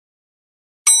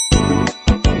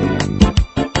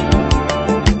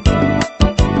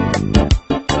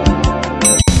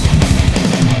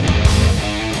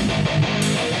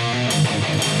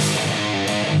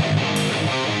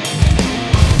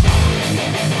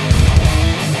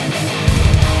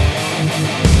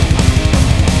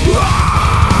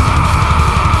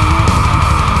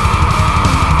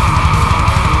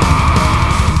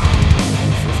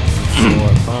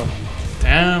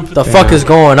The fuck is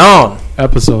going on?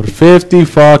 Episode 50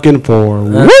 fucking 4.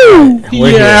 Woo!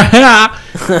 Yeah.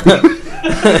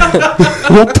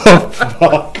 What the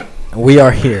fuck? We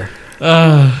are here.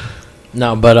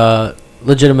 No, but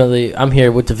legitimately, I'm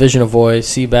here with Division of Voice,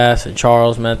 Seabass, and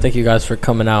Charles, man. Thank you guys for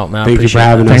coming out, man. Thank you for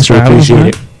having Thanks us. for We having us,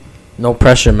 appreciate man. it. No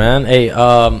pressure, man. Hey,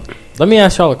 let me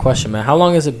ask y'all a question, man. How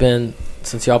long has it been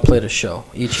since y'all played a show,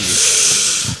 each of you?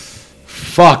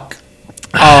 Fuck.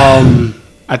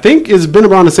 I think it's been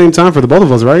around the same time for the both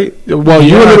of us, right? Well,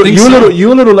 Yeah, I think so.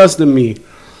 you a little less than me,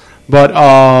 but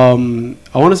I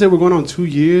want to say we're going on 2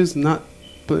 years not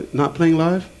playing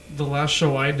live. The last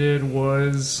show I did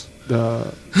was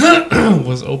The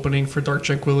opening for Dark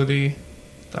Tranquility.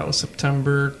 That was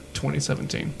September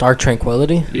 2017. Dark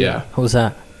Tranquility? Yeah. Who's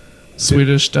that?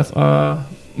 Swedish death,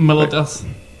 mellow death.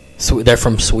 They're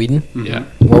from Sweden? Yeah.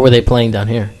 Where were they playing down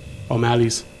here?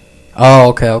 O'Malley's. Oh,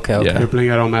 okay. Yeah. They're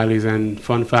playing at O'Malley's, and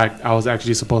fun fact, I was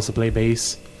actually supposed to play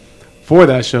bass for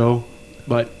that show,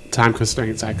 but time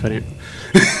constraints, I couldn't.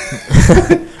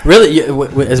 Really?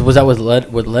 Was that with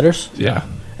letters? Yeah.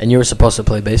 And you were supposed to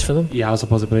play bass for them? Yeah, I was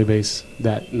supposed to play bass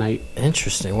that night.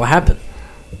 Interesting. What happened?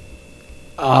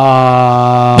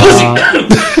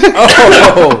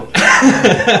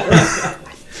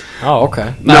 Oh,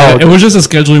 okay. No, it was just the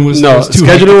scheduling was No, was too scheduling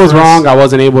hectic was for us. wrong. I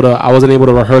wasn't able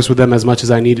to rehearse with them as much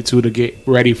as I needed to get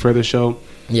ready for the show.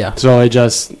 Yeah. So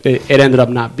it ended up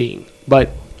not being. But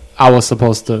I was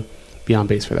supposed to be on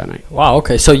bass for that night. Wow,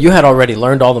 okay. So you had already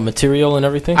learned all the material and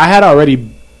everything? I had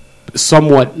already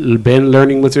somewhat been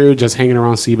learning material, just hanging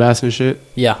around Seabass and shit.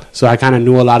 Yeah. So I kind of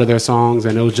knew a lot of their songs,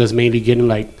 and it was just mainly getting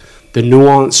like the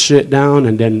nuance shit down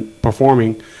and then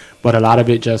performing. But a lot of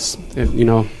it just,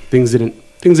 things didn't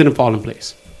fall in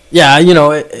place. Yeah,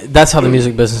 that's how the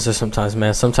music business is sometimes,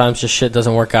 man. Sometimes just shit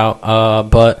doesn't work out.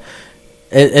 But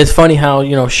it's funny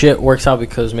how, shit works out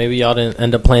because maybe y'all didn't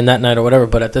end up playing that night or whatever.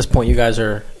 But at this point, you guys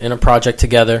are in a project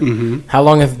together. Mm-hmm. How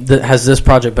long has this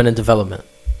project been in development?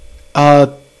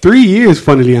 3 years,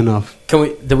 funnily enough.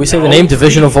 Did we say the name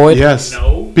Division of Void? Yes.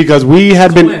 No. Because we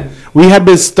had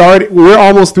been started. We're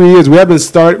almost 3 years. We had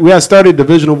started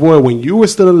Division of Void when you were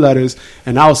still in Letters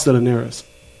and I was still in Eras.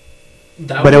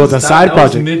 But it was a side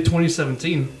project. Mid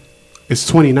 2017. It's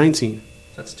 2019,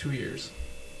 That's 2 years.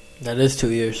 That is 2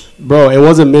 years. bro. It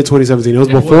wasn't mid 2017. It was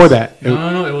before that.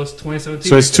 No, it was 2017.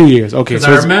 So it's 2 years. Okay, Because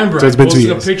so I remember so it's I been 2 posted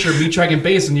years. a picture of me tracking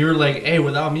bass, and you were like, "Hey,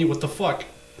 without me, what the fuck?"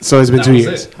 So it's been That 2 was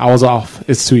years. it. I was off.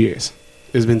 It's 2 years.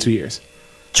 It's been 2 years.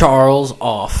 Charles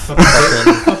off.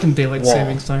 Fucking daylight Wall.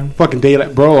 savings time. Fucking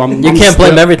daylight, bro. You can't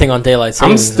blame everything on daylight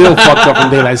I'm savings. still fucked up from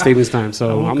daylight savings time.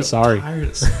 So I woke I'm up sorry, tired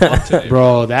as fuck today,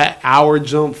 bro. That hour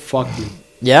jump, fuck me.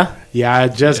 Yeah? Yeah, I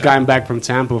just gotten back from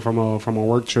Tampa from a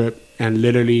work trip, and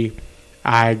literally,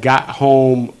 I got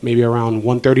home maybe around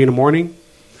 1:30 in the morning,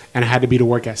 and I had to be to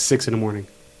work at 6 in the morning.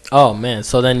 Oh, man.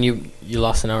 So then you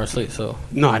lost an hour of sleep, so...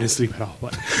 No, I didn't sleep at all.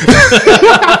 But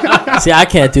See, I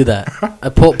can't do that. I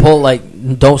pull like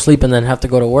don't sleep and then have to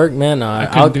go to work, man. No,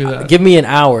 couldn't do that. Give me an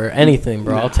hour, anything,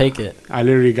 bro. Nah. I'll take it. I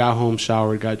literally got home,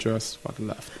 showered, got dressed, fucking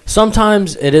left.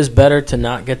 Sometimes it is better to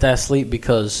not get that sleep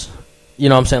because, you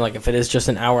know what I'm saying? Like, if it is just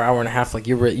an hour and a half, like,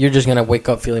 you're just going to wake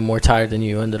up feeling more tired than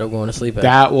you ended up going to sleep at.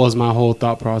 That was my whole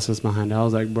thought process behind it. I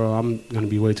was like, bro, I'm gonna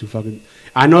be way too fucking.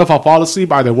 I know if I fall asleep,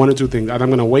 either one or two things. Either I'm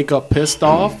gonna wake up pissed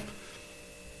off,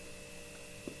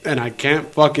 and I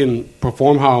can't fucking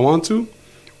perform how I want to,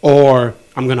 or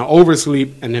I'm gonna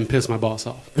oversleep and then piss my boss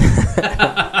off.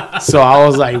 So I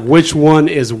was like, which one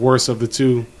is worse of the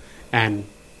two? And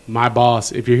my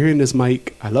boss, if you're hearing this,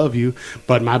 Mike, I love you,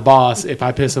 but my boss, if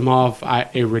I piss him off,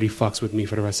 it really fucks with me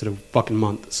for the rest of the fucking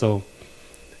month. So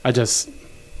I just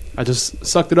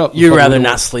sucked it up. You'd Fucking rather went to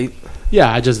not work. sleep.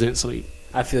 Yeah, I just didn't sleep.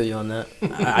 I feel you on that.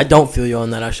 I don't feel you on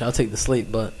that, actually. I'll take the sleep,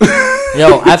 but...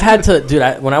 Yo, I've had to...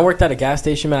 Dude, when I worked at a gas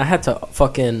station, man, I had to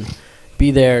fucking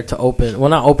be there to open... Well,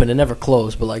 not open. It never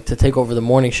closed, but, like, to take over the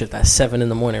morning shift at 7 in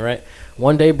the morning, right?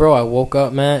 One day, bro, I woke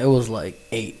up, man. It was, like,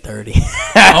 8:30.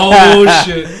 Oh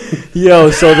shit!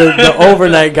 Yo, so the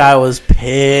overnight guy was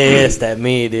pissed at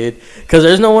me, dude. Because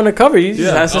there's no one to cover. You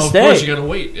just has to Of stay. course, you gotta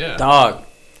wait. Yeah. Dog,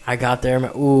 I got there,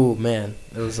 man. Ooh, man.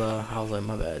 It was, I was like,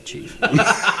 my bad, chief.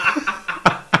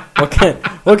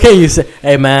 What can you say?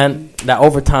 Hey, man, that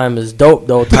overtime is dope,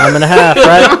 though. Time and a half,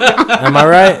 right? Am I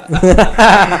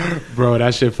right? Bro,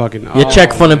 that shit fucking... Your check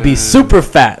finna be super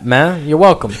fat, man. You're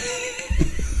welcome.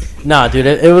 Nah, dude,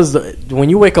 it was...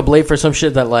 When you wake up late for some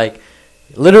shit that, like,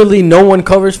 literally no one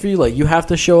covers for you, like, you have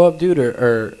to show up, dude,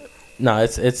 or no,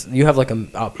 it's you have, like,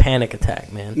 a panic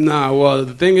attack, man. Nah, well,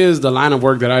 the thing is, the line of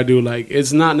work that I do, like,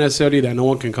 it's not necessarily that no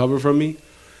one can cover for me,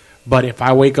 but if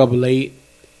I wake up late,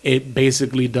 it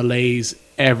basically delays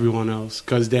everyone else,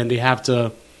 because then they have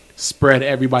to spread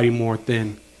everybody more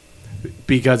thin.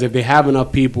 Because if they have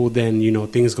enough people, then, you know,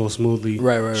 things go smoothly.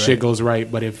 Right. Shit goes right.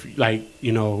 But if, like,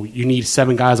 you know, you need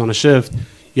 7 guys on a shift,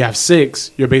 you have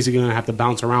 6, you're basically going to have to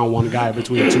bounce around one guy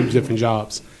between 2 different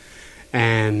jobs.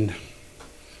 And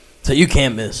So you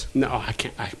can't miss. no, I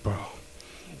can't, bro.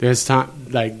 There's time,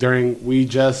 like, we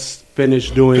just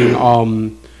finished doing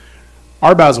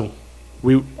Art Basel.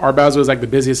 Art Basel is like the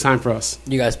busiest time for us.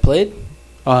 You guys played?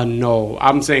 No,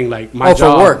 I'm saying like my for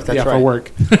job. work, that's for right.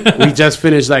 work. We just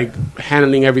finished like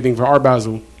handling everything for Art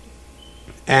Basel,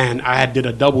 and I did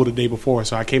a double the day before.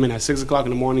 So I came in at 6 o'clock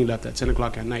in the morning, left at 10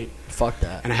 o'clock at night, Fuck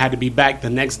that. and I had to be back the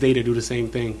next day to do the same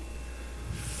thing.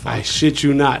 I shit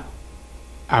you not.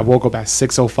 I woke up at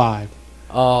 6:05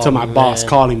 Oh, to my boss man.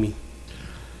 calling me.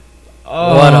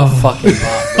 What a fucking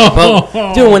bop.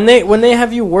 But, dude, when they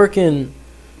have you working,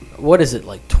 what is it,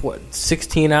 like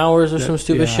 16 hours or some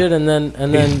stupid Yeah. shit, and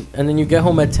then you get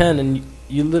home at 10, and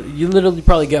you literally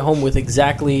probably get home with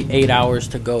exactly 8 hours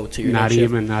to go to your Not next shift.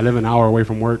 even. I live an hour away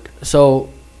from work. So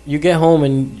you get home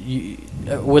and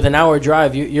with an hour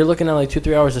drive, you're looking at like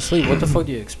 2-3 hours of sleep. What the fuck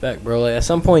do you expect, bro? Like at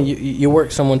some point, you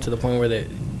work someone to the point where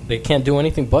they can't do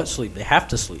anything but sleep. They have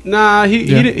to sleep. Nah,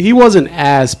 he wasn't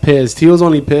as pissed. He was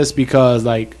only pissed because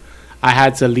like I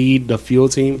had to lead the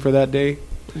field team for that day.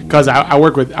 Because I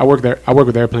work with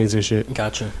airplanes and shit.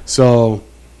 Gotcha. So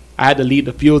I had to lead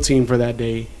the field team for that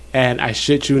day, and I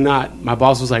shit you not, my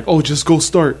boss was like, "Oh, just go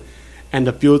start," and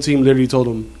the field team literally told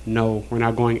him, "No, we're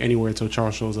not going anywhere until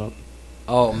Charles shows up."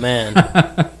 Oh man,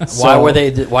 So-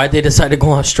 why'd they decide to go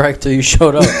on strike till you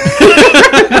showed up?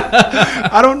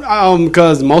 I don't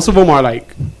because most of them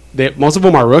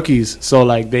are rookies, so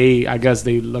like I guess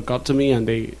they look up to me and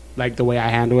they like the way I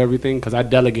handle everything because I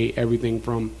delegate everything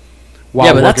from. While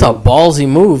Yeah, but that's a working- ballsy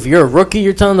move. You're a rookie.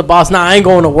 You're telling the boss, "Nah, I ain't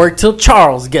going to work till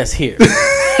Charles gets here."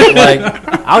 Like,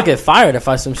 I'll get fired if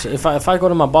I go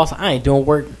to my boss. I ain't doing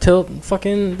work till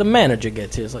fucking the manager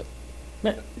gets here. It's like,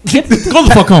 man, Go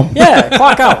the fuck home. yeah,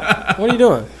 clock out. What are you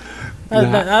doing?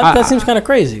 That seems kind of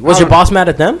crazy. Was your boss mad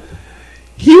at them?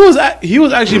 He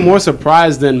was actually more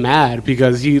surprised than mad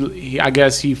because he I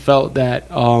guess he felt that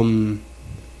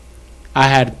I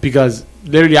had because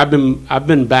literally I've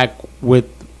been back with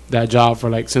that job for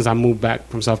like since I moved back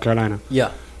from South Carolina.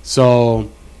 Yeah.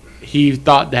 So he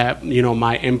thought that, you know,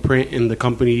 my imprint in the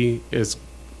company is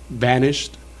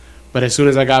vanished. But as soon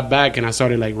as I got back and I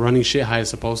started like running shit how it's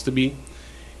supposed to be,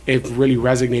 it really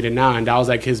resonated now. And that was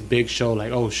like his big show.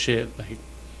 Like, oh shit, like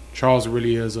Charles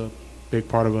really is a big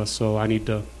part of us. So I need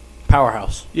to,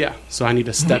 Powerhouse. so I need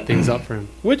to step things up for him,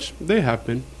 which they have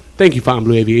been. Thank you, Fountain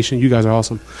Blue Aviation. You guys are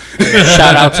awesome.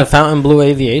 Shout out to Fountain Blue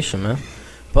Aviation, man.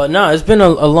 But no, it's been a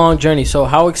long journey. So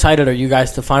how excited are you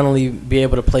guys to finally be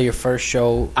able to play your first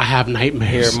show I have here,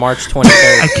 nightmares. March I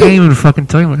 23rd? can't even fucking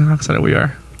tell you how excited we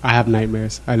are. I have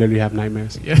nightmares. I literally have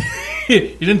nightmares. Yeah.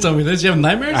 You didn't tell me this. You have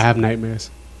nightmares? I have nightmares.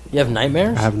 You have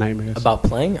nightmares I have nightmares. about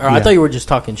playing? Or Yeah. I thought you were just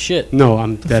talking shit. No,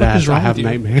 I'm dead fuck is ass. wrong I have with you?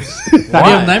 nightmares. You Why?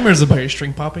 have nightmares about your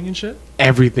string popping and shit?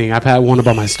 Everything. I've had one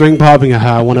about my string popping. I've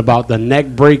had one about the neck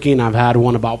breaking. I've had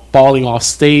one about falling off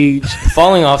stage.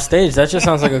 Falling off stage, that just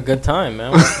sounds like a good time,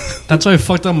 man. That's why I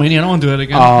fucked up my knee. I don't want to do that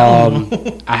again. Hell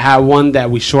no. I had one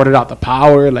that we shorted out the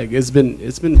power. Like it's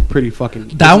been pretty fucking.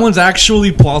 That one's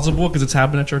actually plausible because it's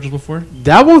happened at churches before.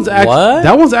 That one's What?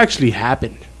 that one's actually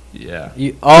happened. Yeah.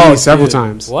 me several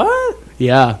times. What?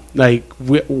 Yeah, like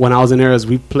when I was in Eras,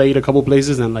 we played a couple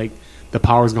places and like the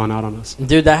power's gone out on us.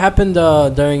 Dude, that happened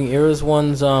during Era's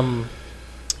One's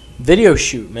video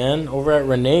shoot, man. Over at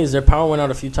Renee's, their power went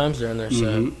out a few times during their set.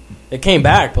 Mhm. It came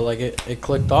back, but like it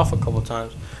clicked off a couple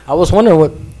times. I was wondering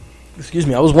what. Excuse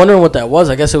me. I was wondering what that was.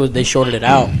 I guess it was they shorted it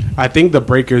out. I think the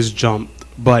breakers jumped,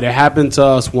 but it happened to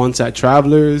us once at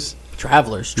Travelers.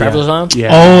 Travelers Yeah. Lounge. Yeah.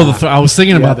 Oh, I was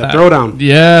thinking about the that. throwdown.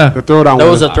 Yeah. The throwdown. That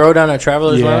was a throwdown at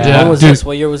Travelers Yeah. Lounge. Yeah. When was Dude. this?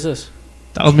 What year was this?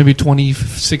 That was maybe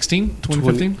 2016,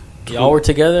 2015. Y'all were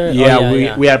together. Yeah,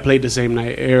 Oh, we had played the same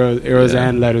night. Eras Yeah.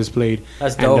 and Letters played.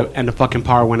 That's and dope. and the fucking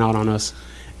power went out on us.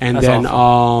 And That's then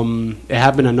awful. it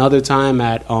happened another time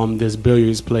at this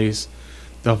billiards place.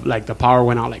 The power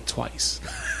went out like twice.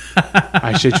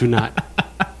 I shit you not.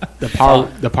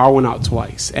 The power went out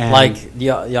twice. And Like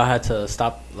y'all had to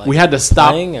stop. Like, we had to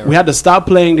stop. playing, or- We had to stop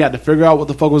playing. They had to figure out what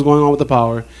the fuck was going on with the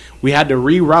power. We had to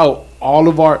reroute all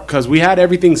of our because we had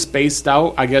everything spaced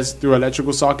out. I guess through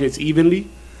electrical sockets evenly.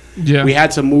 Yeah. We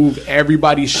had to move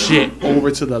everybody's shit over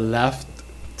to the left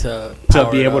to to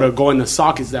power be it able up. to go in the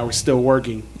sockets that were still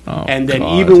working. Oh, And then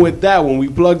God. even with that, when we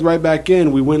plugged right back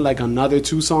in, we went like another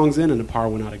 2 songs in, and the power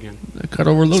went out again. They cut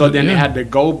overloaded. So then yeah. they had to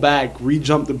go back,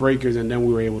 re-jump the breakers, and then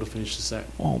we were able to finish the set.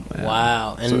 Oh man.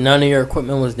 Wow. And So- none of your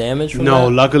equipment was damaged from No,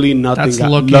 that? luckily nothing. That's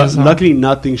lucky as hell. Luckily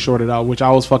nothing shorted out, which I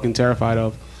was fucking terrified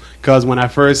of, because when I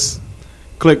first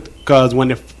clicked, because when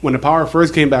the power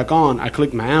first came back on, I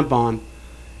clicked my amp on,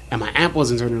 and my amp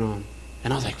wasn't turning on,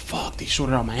 and I was like, "Fuck, they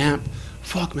shorted out my amp.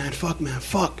 Fuck, man,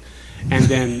 fuck." And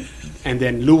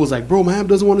then Lou was like, "Bro, my amp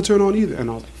doesn't want to turn on either," and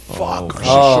I was like, "Fuck, our shit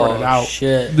shorted out."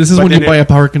 shit. This is But when you then buy a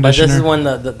power But conditioner. this is when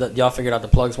the y'all figured out the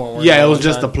plugs weren't working. Yeah, it all was the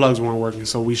just the time? plugs weren't working,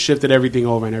 so we shifted everything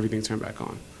over and everything turned back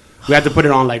on. We had to put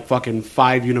it on like fucking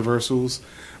 5 universals,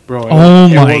 bro. Oh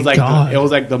my was like God. It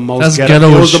was like the most That's ghetto. ghetto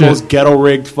It as was the shit. most ghetto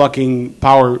rigged fucking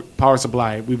power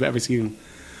supply we've ever seen,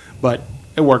 but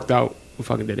it worked out. We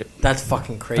fucking did it. That's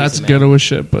fucking crazy. That's man. ghetto as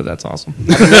shit, but that's awesome.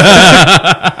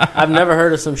 I've never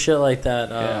heard of some shit like that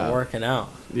Yeah. working out.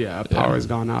 Yeah, power has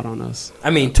gone out on us. I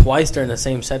mean, twice during the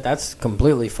same set. That's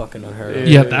completely fucking unheard of.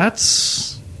 Yeah,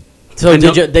 that's So And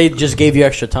they just gave you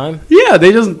extra time? Yeah,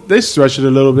 they stretched it a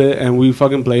little bit, and we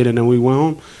fucking played, and then we went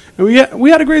home, and we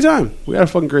had a great time. We had a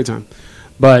fucking great time.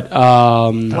 But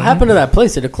What happened to that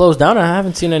place? Did it close down? I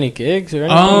haven't seen any gigs or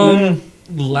anything.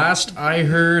 last I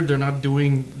heard, they're not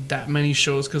doing that many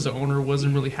shows because the owner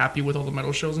wasn't really happy with all the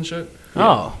metal shows and shit.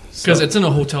 Oh. Because it's in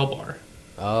a hotel bar.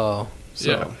 Oh.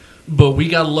 Yeah. But we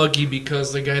got lucky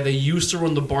because the guy that used to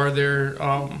run the bar there,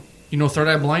 you know Third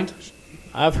Eye Blind?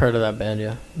 I've heard of that band,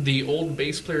 yeah. The old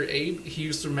bass player Abe, he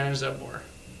used to manage that bar.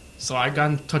 So I got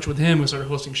in touch with him and started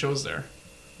hosting shows there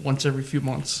once every few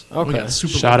months. We Okay. got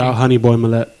super shout lucky. out Honey Boy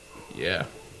Millet. Yeah.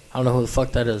 I don't know who the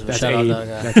fuck that is, but That's shout Abe. out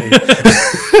that guy.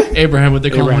 That's Abe. Abraham, what they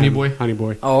call him, Honey Abraham. Boy. Honey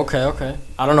Boy. Oh, okay.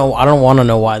 I don't know. I don't want to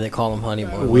know why they call him Honey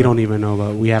Boy. We don't even know,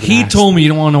 but we haven't. He asked. told me you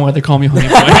don't want to know why they call me Honey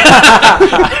Boy.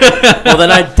 Well,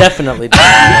 then I definitely do.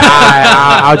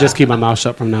 I'll just keep my mouth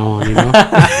shut from now on. You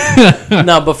know.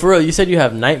 No, but for real, you said you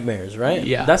have nightmares, right?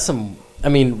 Yeah. That's some. I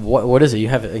mean, what is it? You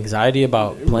have anxiety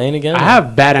about playing again? I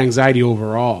have bad anxiety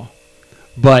overall,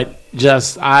 but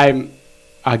just I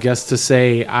guess to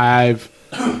say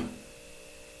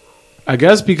I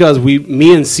guess because me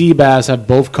and Seabass have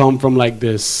both come from like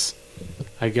this,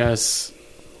 I guess,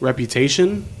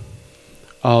 reputation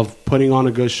of putting on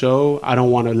a good show. I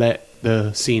don't want to let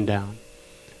the scene down,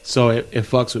 so it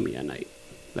fucks with me at night,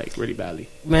 like really badly.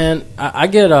 Man, I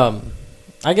get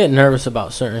nervous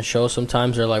about certain shows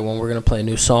sometimes. They're like when we're gonna play a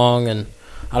new song, and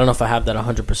I don't know if I have that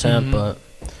 100%, but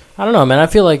I don't know, man. I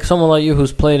feel like someone like you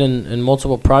who's played in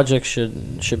multiple projects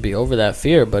should be over that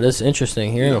fear. But it's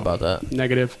interesting hearing about that.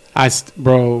 Negative.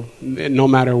 Bro, no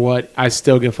matter what, I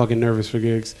still get fucking nervous for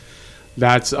gigs.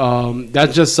 That's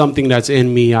just something that's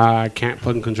in me. I can't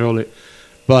fucking control it.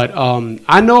 But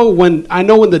I know when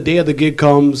the day of the gig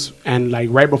comes, and like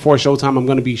right before showtime, I'm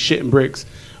gonna be shitting bricks.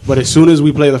 But as soon as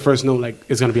we play the first note, like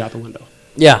it's gonna be out the window.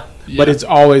 Yeah. But it's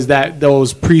always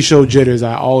those pre-show jitters.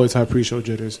 I always have pre-show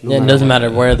jitters. Yeah, it doesn't matter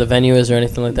where the venue is or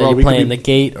anything like that. Bro, You're we could playing be- the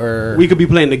gate or We could be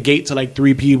playing the gate to like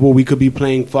 3 people. We could be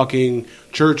playing fucking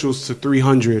Churchill's to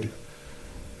 300.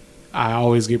 I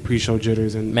always get pre-show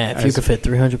jitters. And man, if you could fit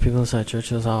 300 people inside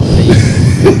Churchill's, I'll pay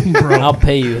you. I'll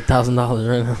pay you $1,000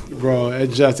 right now. Bro,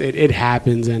 it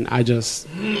happens, and I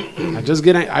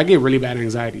get really bad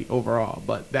anxiety overall.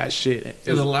 But that shit,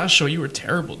 Yeah, the last show, you were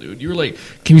terrible, dude. You were like,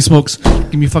 give me smokes.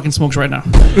 Give me fucking smokes right now.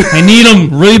 I need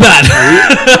them really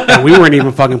bad. and we weren't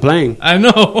even fucking playing. I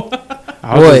know.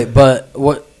 Wait, but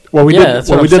what? Well, we Yeah, did that's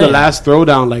when what we I'm did the saying. last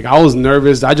throwdown. Like I was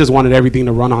nervous. I just wanted everything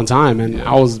to run on time, and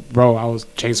I was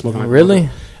chain smoking. Really?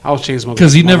 I was chain smoking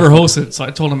Because he never hosted, so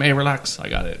I told him, hey, relax. I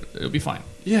got it. It'll be fine.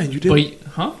 Yeah, you did. But,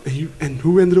 huh? And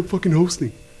who ended up fucking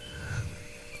hosting?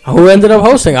 Who ended up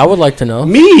hosting? I would like to know.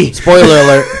 Me. Spoiler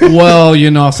alert. Well, you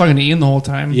know, I was talking to Ian the whole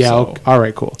time. Yeah. so. Okay. All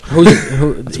right. Cool.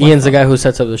 Ian's the guy who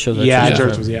sets up the shows. at Yeah, Churchill's,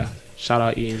 Church right? was Shout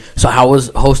out Ian. So how was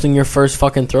hosting your first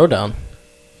fucking throwdown?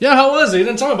 Yeah, how was it? You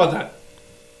didn't tell me about that.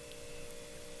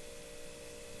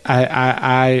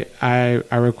 I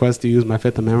request to use my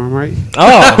Fifth Amendment right.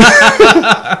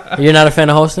 Oh, you're not a fan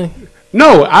of hosting?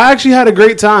 No, I actually had a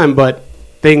great time, but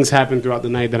things happened throughout the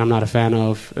night that I'm not a fan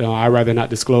of. I'd rather not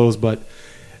disclose. But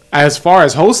as far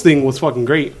as hosting, was fucking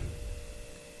great.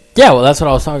 Yeah, well, that's what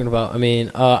I was talking about. I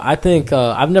mean, I think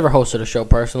I've never hosted a show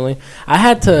personally. I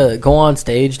had to go on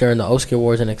stage during the Oscar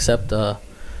Awards and accept an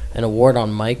award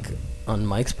on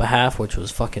Mike's behalf, which was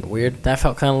fucking weird. That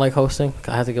felt kind of like hosting.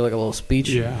 I had to give like a little speech.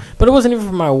 Yeah. But it wasn't even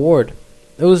for my award.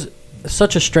 It was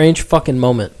such a strange fucking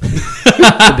moment, to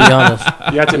be honest.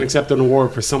 You had to accept an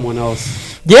award for someone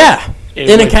else. Yeah, It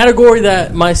in a was- category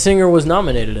that my singer was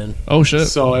nominated in. Oh, shit.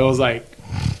 So it was like,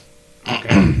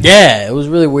 Okay. Yeah, it was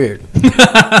really weird. Oh,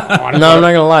 I No, I'm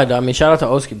not gonna lie. Though. I mean, shout out to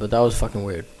Oski, but that was fucking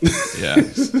weird. Yeah.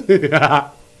 yeah.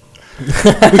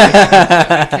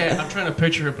 I'm trying to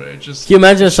picture it, but it just. Can you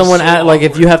imagine if it's just someone so like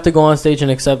if awkward. you have to go on stage and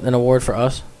accept an award for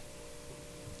us?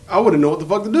 I wouldn't know what the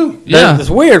fuck to do. Yeah. It's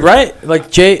weird, right? Like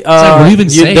Jay, like, what do you even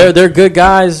say? They're good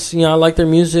guys. You know, I like their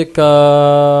music.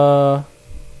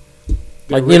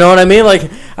 Like, you know what I mean? Like,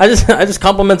 I just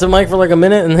complimented Mike for like a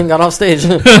minute and then got off stage.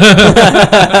 It's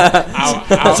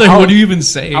like, what do you even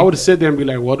say? I would sit there and be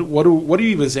like, what do you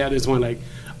even say at this point? Like,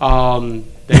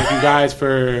 thank you guys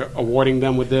for awarding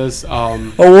them with this.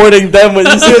 Awarding them with,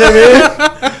 you see what I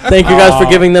mean? Thank you guys for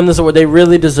giving them this award. They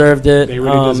really deserved it. They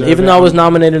really deserved even it. though I was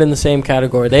nominated in the same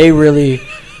category, they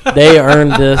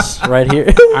earned this right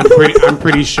here. I'm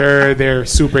pretty sure they're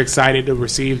super excited to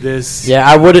receive this. Yeah,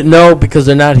 I wouldn't know because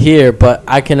they're not here, but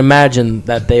I can imagine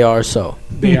that they are so.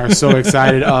 They are so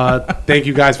excited. Thank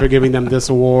you guys for giving them this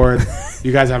award.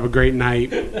 You guys have a great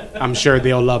night. I'm sure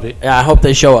they'll love it Yeah, I hope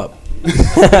they show up.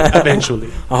 eventually.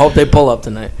 I hope they pull up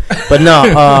tonight. But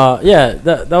no, yeah,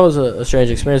 that was a strange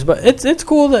experience. But it's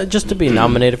cool that just to be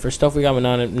nominated for stuff. We got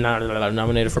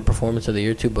nominated for Performance of the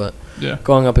Year too. But Yeah.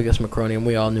 going up against Macronium,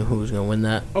 we all knew who was going to win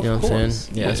that. Of you know what I'm course.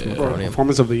 saying? Yeah, it's Yeah. Macronium.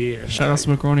 Performance of the year. Shout out to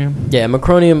Macronium. Yeah,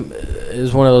 Macronium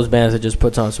is one of those bands that just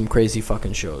puts on some crazy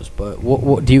fucking shows. But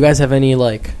what do you guys have any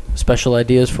like special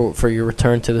ideas for your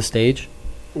return to the stage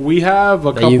We have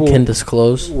a that you couple. can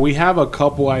disclose? We have a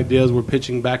couple ideas. We're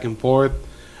pitching back and forth.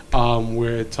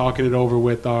 We're talking it over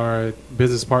with our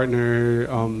business partner,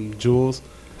 Jules.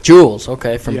 Jules,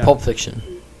 okay, from Yeah. Pulp Fiction.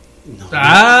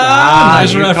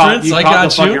 Nice you reference. Caught, I caught got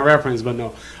the fucking you. reference, but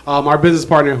no. Our business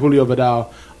partner, Julio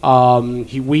Vidal.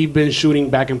 We've been shooting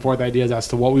back and forth ideas as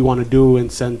to what we want to do in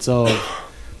sense of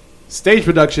stage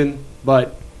production,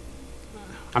 but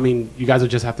I mean, you guys will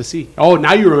just have to see. Oh,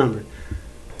 now you remember.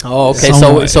 Oh, okay.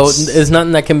 Somewhat. So there's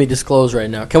nothing that can be disclosed right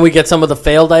now. Can we get some of the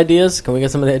failed ideas? Can we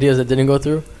get some of the ideas that didn't go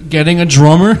through? Getting a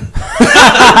drummer.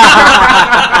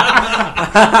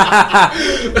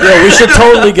 Yeah, we should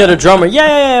totally get a drummer.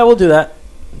 Yeah, we'll do that.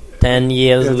 10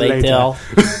 years Years later. later. No,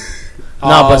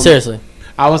 but seriously.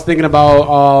 I was thinking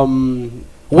about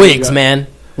Wigs, yeah. man.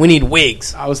 We need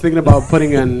wigs. I was thinking about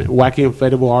putting an wacky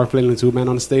inflatable R flailing tube man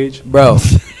on the stage, Bro,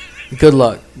 good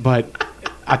luck. but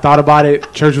I thought about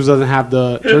it. Churchill doesn't have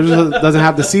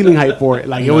the ceiling height for it.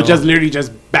 Like it would No. just literally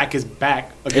just back his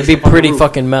back. It'd against be the fucking pretty roof.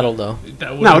 fucking metal, though.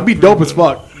 No, it'd be dope as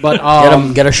fuck. But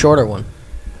Get a shorter one.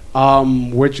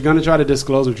 we're gonna try to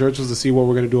disclose with Churchill's to see what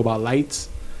we're gonna do about lights.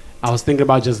 I was thinking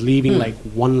about just leaving like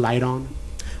one light on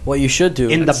What you should do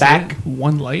in in the back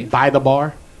One light. by the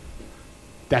bar.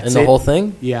 That's the it. whole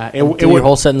thing. Yeah, it Do would your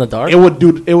whole set in the dark. it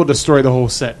would destroy the whole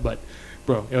set. But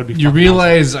bro, it would be. You fucking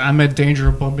realize I'm at danger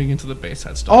of bumping into the bass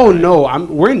head stuff. awesome. Oh no,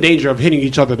 we're in danger of hitting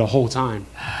each other the whole time.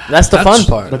 That's the That's- fun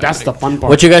part. But that's the fun part.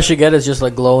 What you guys should get is just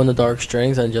like glow in the dark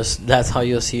strings, and just that's how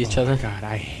you'll see each other. God,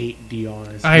 I hate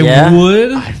DRs. I Yeah?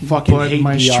 would, I fucking but hate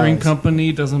my DRs. string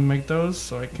company doesn't make those,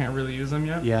 so I can't really use them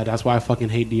yet. Yeah, that's why I fucking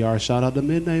hate DRs. Shout out to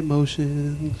Midnight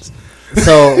Motions.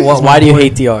 So why do you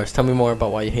hate DRs? Tell me more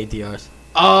about why you hate DRs.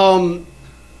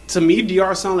 To me,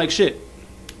 DRs sound like shit.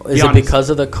 Is it honest. because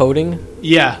of the coding?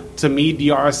 Yeah, to me,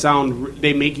 DRs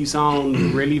they make you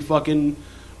sound really fucking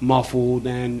muffled,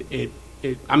 and it.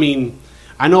 I mean,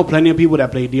 I know plenty of people that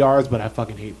play DRs, but I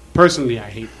fucking hate. Personally, I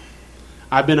hate.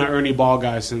 I've been an Ernie Ball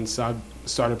guy since I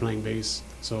started playing bass.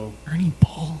 So Ernie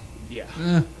Ball. yeah,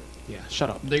 Eh, yeah. Shut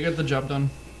up. they get the job done.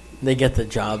 They get the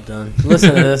job done.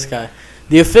 Listen to this guy.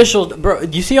 The official, bro.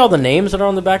 Do you see all the names that are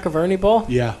on the back of Ernie Ball?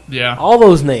 Yeah. Yeah. All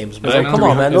those names, bro. It's like Come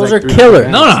on, man. it's Those like are 300 killer.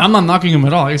 bands. No, I'm not knocking them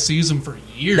at all. I used to use them for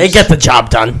years. They get the job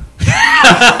done.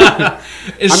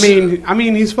 It's- I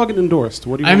mean, he's fucking endorsed.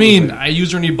 What do you? I want me to mean, say? I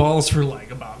used Ernie Balls for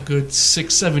like about a good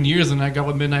 6-7 years, and I got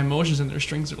with Midnight Motions, and their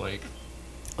strings are like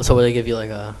So will they give you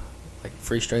like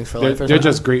free strings for life? Or they're something?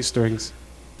 just great strings.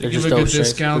 they They're give just a good dope strings.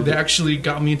 discount. They actually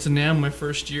got me into NAM my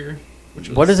first year. Which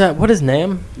was, What is that? What is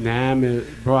NAM? NAM is,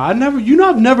 bro. I've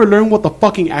never learned what the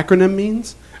fucking acronym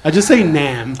means. I just say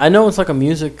NAM. I know it's like a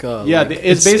music. Yeah, like-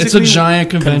 it's It's a basically giant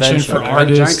convention convention. for Okay.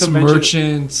 artists, Giant convention.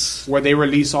 merchants. where they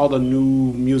release all the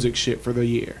new music shit for the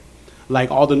year, like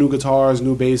all the new guitars,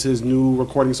 new basses, new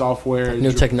recording software,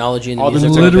 new technology in the all the music.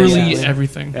 new world, Literally basically.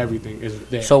 everything. everything is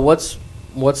there. So what's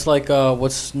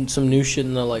some new shit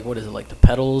in the like? What is it like the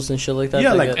pedals and shit like that? yeah,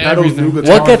 that like get- pedals, everything. new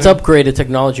guitars. what gets upgraded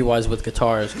technology wise with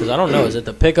guitars? Because I don't know. Is it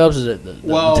the pickups? Is it the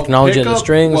technology of the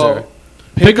strings? Or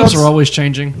Pickups are always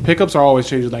changing. Pickups are always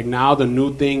changing. Like now, the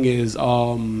new thing is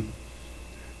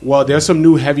Well, there's some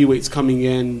new heavyweights coming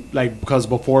in, like because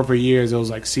before for years it was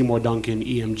like Seymour Duncan,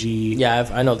 EMG, Yeah,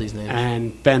 I know these names.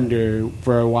 and Fender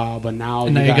for a while, but now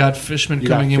And now you got Fishman you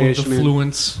got coming in with the Fishman.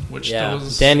 Fluence, which Yeah,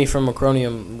 those Danny from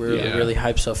Acronium really, Yeah. really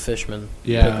hypes up Fishman.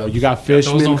 Yeah, pickups. you got those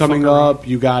Fishman don't coming fuck around. up.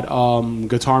 You got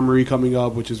Guitar Marie coming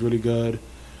up, which is really good.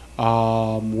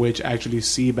 Which actually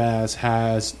Seabass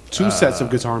has 2 sets of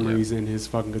Guitar yeah. Maries in his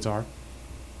fucking guitar.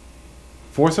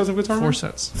 4 sets of Guitar 4 Maries?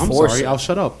 sets. I'm Four sorry, sets. I'll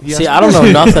shut up. He See, has- I don't know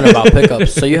nothing about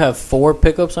pickups. So you have 4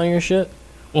 pickups on your shit?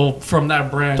 Well, from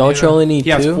that brand. Don't yeah. you only need He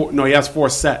has 2? 4. No, he has 4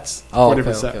 sets. Oh, 4 okay,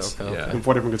 different okay, sets. okay, Yeah. okay. And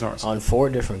 4 different guitars. On 4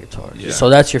 different guitars. Yeah. So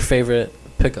that's your favorite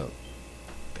pickup.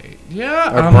 Yeah,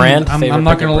 Or brand, I'm favorite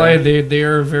not gonna pickup lie, brand. they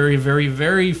are very, very,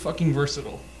 very fucking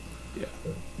versatile. Yeah.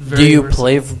 Very Do you versatile.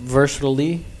 play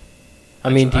versatily? I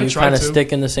mean, do I you try kind of to.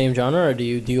 stick in the same genre, or do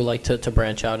you like to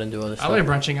branch out and do other I stuff? like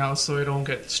branching out so I don't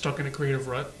get stuck in a creative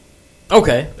rut.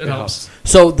 Okay, It helps.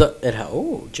 so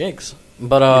jinx.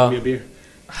 But Give me a beer.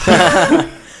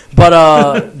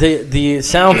 the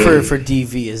sound for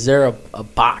DV, is there a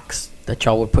box that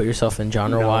y'all would put yourself in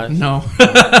genre wise? No,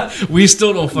 we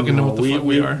still don't fucking know No, what the fuck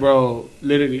we are. Bro,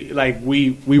 literally, like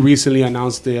we recently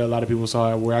announced it. A lot of people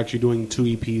saw it. We're actually doing 2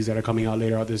 EPs that are coming out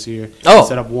later out this year. Oh.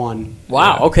 Instead of 1.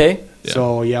 Wow. Yeah. Okay. Yeah.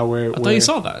 So yeah, we're. I thought you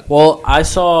saw that. Well, I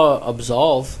saw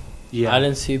Absolve. Yeah, I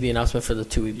didn't see the announcement for the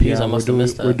 2 EPs. Yeah, I must we're have doing,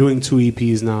 missed that. We're doing 2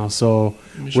 EPs now. So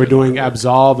Let me show we're you doing the-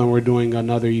 Absolve and we're doing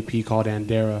another EP called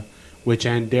Andera, which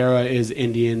Andera is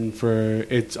Indian for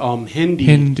it's Hindi.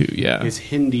 Hindu, yeah. It's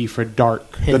Hindi for dark,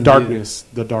 the Hindu. darkness,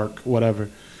 the dark, whatever.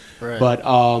 Right. But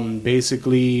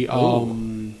basically,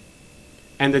 and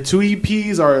the 2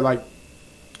 EPs are like.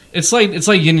 It's like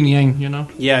yin and yang, you know.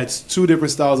 Yeah, it's 2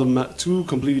 different styles of 2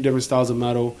 completely different styles of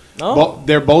metal. Oh.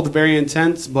 They're both very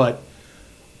intense, but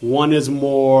one is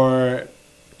more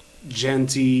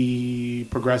genty,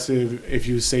 progressive, if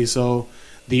you say so.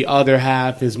 The other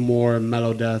half is more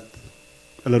mellow death,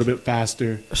 a little bit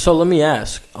faster. So let me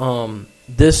ask,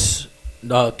 this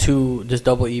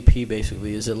double EP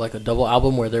basically, is it like a double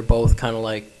album where they're both kind of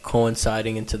like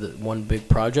coinciding into the one big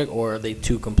project, or are they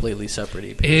 2 completely separate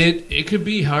E EPs? It could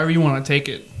be however you want to take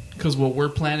it. Because what we're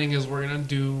planning is we're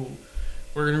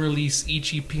gonna release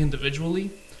each EP individually,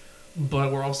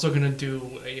 but we're also gonna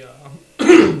do a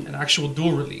an actual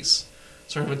dual release.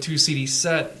 So I have a 2 CD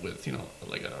set with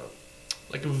like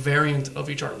a variant of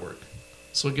each artwork,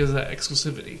 so it gives that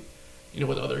exclusivity.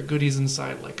 With other goodies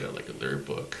inside, like a lyric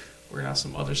book. We're gonna have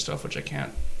some other stuff which I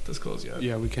can't disclose yet.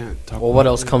 Yeah, we can't talk. Well, what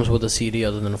about else it. comes with a CD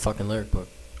other than a fucking lyric book?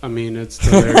 I mean, it's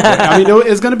the lyric book. I mean,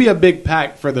 it's going to be a big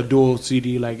pack for the dual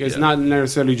CD. Like, it's Yeah. not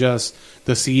necessarily just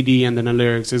the CD and then the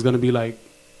lyrics. There's going to be like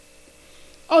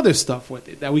other stuff with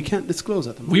it that we can't disclose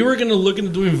at the moment. We were gonna look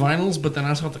into doing vinyls, but then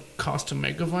I saw the cost to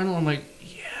make a vinyl. I'm like,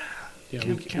 Yeah,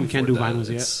 we can't do vinyls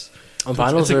yet.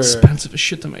 Vinyls it's are expensive as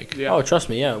shit to make. Yeah. Oh, trust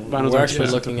me, yeah. Vinyls We're are actually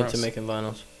expensive looking to into press. making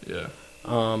vinyls. Yeah.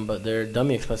 But they're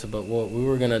dummy expensive. But what we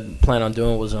were gonna plan on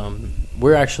doing was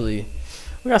we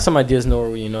got some ideas.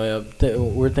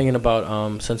 We're thinking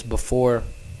about since before.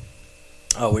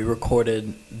 We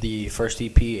recorded the first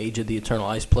EP, Age of the Eternal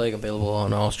Ice Plague, available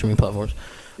on all streaming platforms.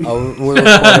 We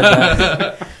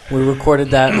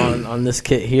recorded that on this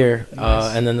kit here,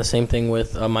 and then the same thing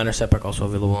with Minor Setback, also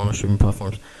available on all streaming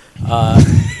platforms.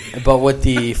 But with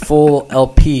the full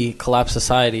LP, Collapse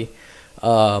Society,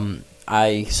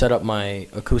 I set up my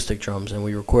acoustic drums and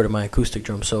we recorded my acoustic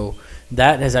drums. So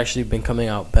that has actually been coming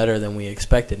out better than we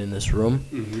expected in this room.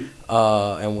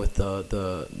 And with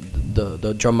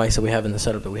the drum mics that we have in the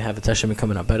setup that we have, it's actually been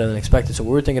coming out better than expected. So we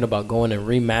were thinking about going and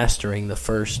remastering the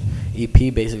first EP,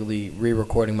 basically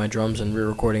re-recording my drums and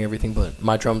re-recording everything, but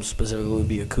my drums specifically would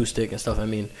be acoustic and stuff. I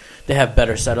mean, they have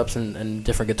better setups and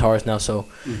different guitars now. So,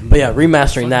 but yeah,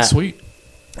 remastering Fucking that. sweet.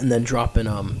 And then dropping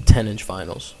 10-inch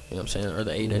vinyls, you know what I'm saying, or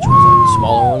the 8-inch ones, like the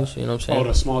smaller ones, you know what I'm saying? Oh,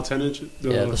 the small 10-inch?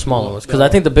 Yeah, the smaller ones, because I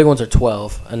think the big ones are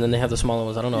 12, and then they have the smaller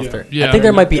ones. I don't know if they're. Yeah, I think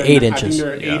there might be They're- 8 I inches.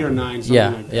 think they're 8 or 9. Something Yeah,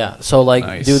 like that. yeah. So like,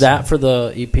 Nice. do that for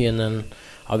the EP, and then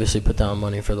obviously put down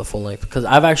money for the full length. Because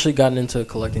I've actually gotten into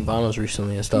collecting vinyls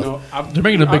recently and stuff. No, They're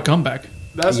making a big comeback.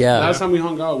 Last time we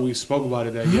hung out, we spoke about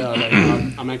it. That like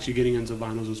I'm actually getting into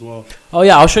vinyls as well. Oh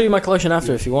yeah, I'll show you my collection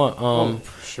after if you want.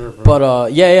 For sure, bro.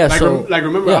 But yeah. Like, So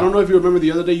remember, yeah. I don't know if you remember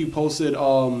the other day you posted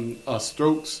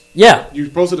Strokes. yeah, You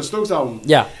posted a Strokes album.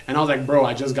 yeah. And I was like, bro,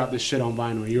 I just got this shit on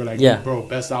vinyl. You were like, Yeah. bro,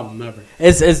 best album ever.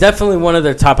 It's definitely one of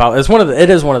their top albums. It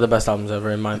is one of the best albums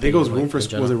ever in my I think it was opinion. Room for in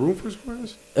general. Was it Room for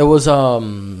Squares? It was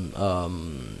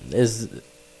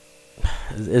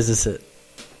is this it?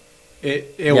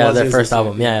 It Yeah, was their Is first This It?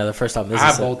 album. Yeah, their first album. Is I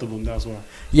have This It? both of them. That's why.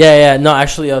 Yeah. No,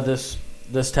 actually,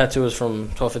 This tattoo is from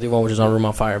 1251, which is on Room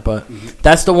on Fire. But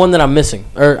that's the one that I'm missing.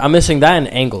 Or I'm missing that and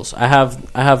Angles. I have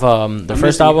the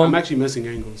first album. I'm actually missing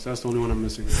Angles. That's the only one I'm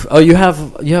missing. Oh, you have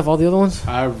all the other ones?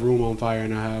 I have Room on Fire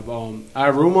and I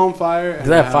have Room on Fire. Because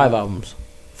I have 5 albums,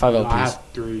 5 LPs. I have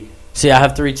 3. See, I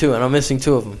have 3 too, and I'm missing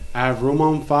 2 of them. I have Room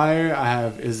on Fire. I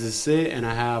have Is This It? And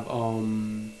I have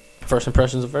First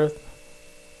Impressions of Earth,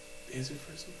 Is it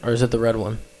First? or is it the red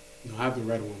one? No, I have the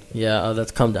red one. Yeah,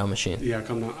 that's Come Down Machine. Yeah,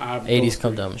 Come Down. I have 80s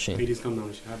Come Down Machine. 80s Come Down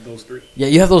Machine. I have those 3. Yeah,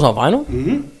 you have those on vinyl?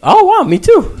 Mm-hmm. Oh wow, me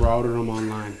too. Bro, I ordered them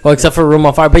online. Well, except for Room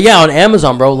on Fire, but yeah, on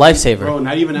Amazon, bro, lifesaver. Bro,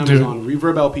 not even Amazon.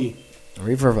 Reverb LP.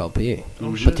 Reverb LP.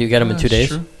 Oh, shit. But do you get them in 2 That's days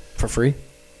true. for free?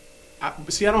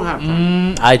 See, I don't have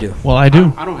Prime. I do. Well, I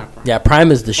do. I don't have Prime. Yeah, Prime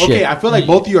is the shit. Okay, I feel like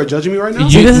both of you are judging me right now.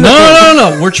 See, this is the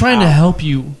No. We're trying to help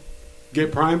you.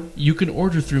 Get Prime. You can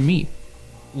order through me.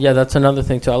 Yeah, that's another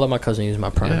thing too. I let my cousin use my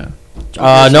Prime. Yeah.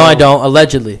 Okay, No, so- I don't.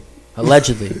 Allegedly.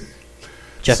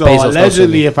 Jeff So Bezos. also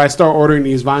allegedly, me. if I start ordering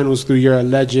these vinyls through your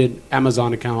alleged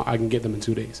Amazon account, I can get them in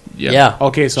 2 days. Yeah.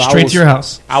 Okay, so Straight to your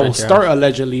house. I will Straight to your start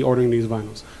allegedly ordering these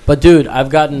vinyls. But dude, I've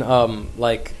gotten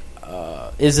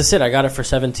Is This It? I got it for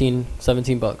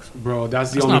 $17 bucks. Bro, that's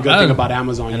the That's only not good bad. thing about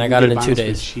Amazon. And You I can got get it in 2 vinyls for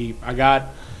days. cheap.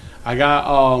 I got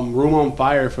Room on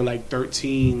Fire for like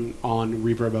 13 on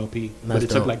Reverb LP, but That's it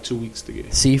took dope. like 2 weeks to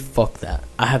get. See, fuck that.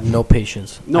 I have no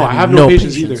patience. No, I have no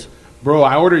patience either. Bro,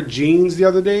 I ordered jeans the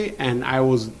other day, and I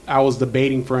was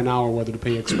debating for an hour whether to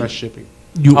pay express shipping.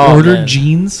 You Oh, ordered man.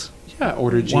 jeans? Yeah, I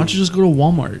ordered jeans. Why don't you just go to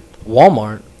Walmart?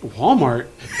 Walmart. Walmart?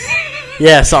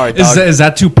 Yeah, sorry, dog. Is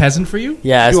that too peasant for you?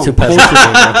 Yeah, it's You too peasant.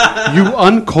 uncultured, bro. You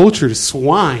uncultured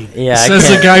swine. Yeah, I Says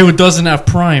the can't. guy who doesn't have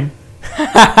Prime.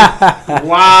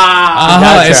 Wow.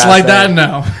 Gotcha, It's like I that said.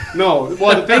 now. No,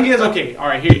 well, the thing is, okay, all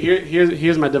right,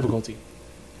 here's my difficulty.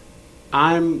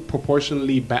 I'm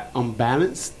proportionally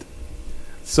unbalanced.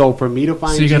 So for me to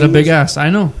find So you got a jeans- big ass. I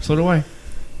know. So do I.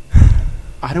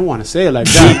 I don't want to say it like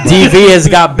that. but DV has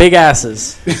got big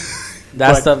asses.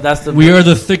 That's the. We are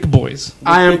the thick boys.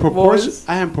 I am big boys.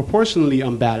 proportionally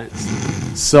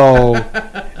unbalanced. So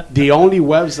the only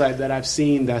website that I've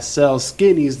seen that sells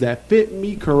skinnies that fit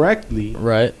me correctly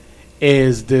Right.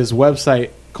 is this website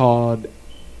called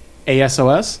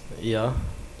ASOS Yeah.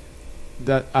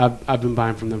 that I've been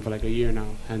buying from them for like a year now,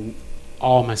 and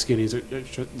all my skinnies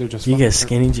they're just You fucking get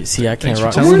skinny jeans. See, I can't Thanks for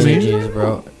rock telling skinny me. jeans,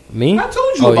 bro. Me? I told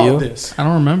you Oh, about you? this. I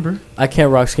don't remember. I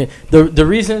can't rock skinny. The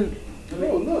reason.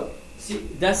 Bro, look. See,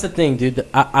 that's the thing, dude.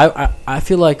 I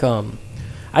feel like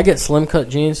I get slim cut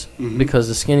jeans Mhm. because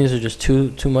the skinnies are just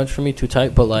too much for me, too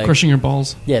tight. But like, Crushing your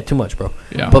balls. yeah, too much, bro.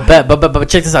 Yeah. But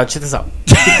check this out. Check this out.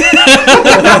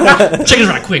 Check it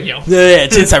right quick, yo. Yeah, check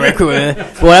this out, right quick. Man.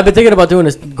 What I've been thinking about doing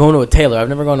is going to a tailor. I've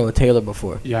never gone to a tailor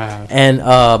before. Yeah. And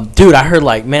dude, I heard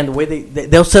like, man, the way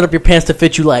they'll set up your pants to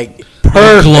fit you like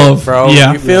perfect, glove. bro.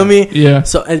 Yeah. You feel me? Yeah.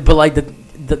 So, but like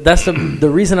that's the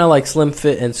reason I like slim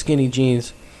fit and skinny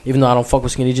jeans, even though I don't fuck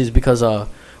with skinny jeans, because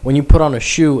when you put on a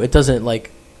shoe, it doesn't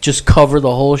like just cover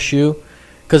the whole shoe.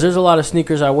 Because there's a lot of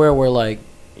sneakers I wear where like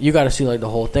you got to see like the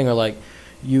whole thing, or like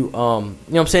you know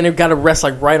what I'm saying, they've got to rest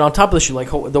like right on top of the shoe, like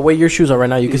the way your shoes are right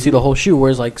now. You can see the whole shoe,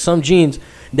 whereas like some jeans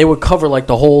they would cover like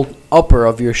the whole upper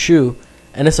of your shoe,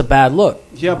 and it's a bad look.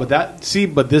 Yeah, but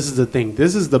this is the thing.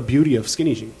 This is the beauty of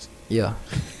skinny jeans. Yeah.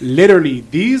 Literally,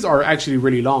 these are actually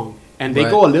really long, and they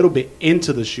Right. go a little bit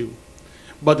into the shoe.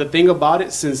 But the thing about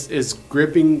it, since it's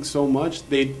gripping so much,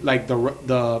 they like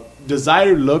the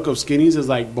desired look of skinnies is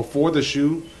like before the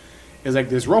shoe is like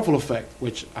this ruffle effect,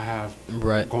 which I have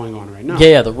Right. going on right now.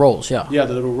 Yeah, the rolls. Yeah. Yeah,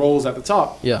 the little rolls at the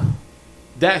top. Yeah.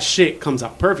 That shit comes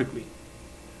out perfectly.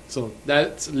 So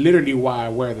that's literally why I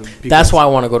wear them. That's because- why I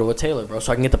want to go to a tailor, bro,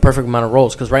 so I can get the perfect amount of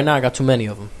rolls. Because right now I got too many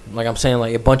of them. Like I'm saying,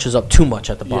 like it bunches up too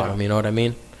much at the bottom. Yeah. You know what I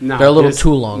mean? Nah, They're a little this-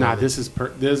 too long. Nah, this is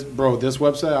this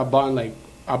website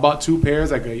I bought 2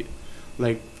 pairs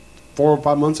like 4 or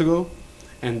 5 months ago,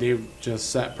 and they just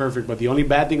sat perfect. But the only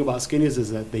bad thing about skinnies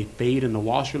is that they fade in the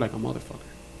washer like a motherfucker.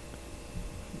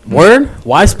 Word?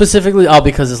 Why specifically? Oh,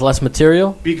 because it's less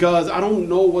material. Because I don't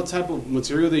know what type of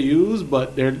material they use,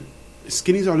 but their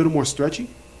skinnies are a little more stretchy.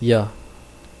 Yeah.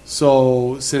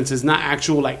 So since it's not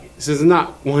since it's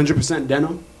not 100%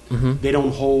 denim, Mm-hmm. they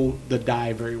don't hold the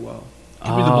dye very well.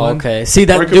 Could be the Oh, blend. okay. See Or it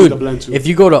that, could be the dude? blend, too. If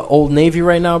you go to Old Navy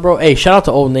right now, bro. Hey, shout out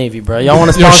to Old Navy, bro. Y'all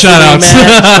want to Yo, sponsor shout me,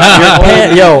 outs.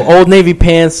 man? Yo, Old Navy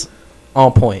pants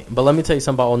on point. But let me tell you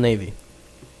something about Old Navy.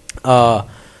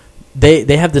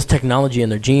 They have this technology in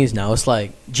their jeans now. It's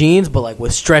like jeans, but like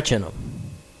with stretch in them.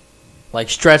 Like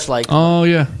stretch, like Oh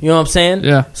yeah. you know what I'm saying?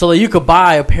 Yeah. So like you could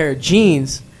buy a pair of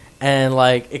jeans and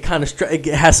like it kind of it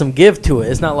has some give to it.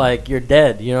 It's not like you're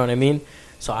dead. You know what I mean?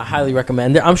 So I highly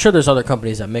recommend it. I'm sure there's other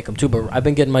companies that make them too, but I've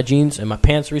been getting my jeans and my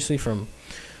pants recently from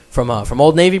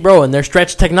Old Navy, bro, and their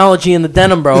stretch technology in the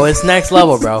denim, bro, it's next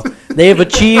level, bro. They have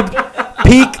achieved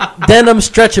peak denim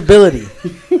stretchability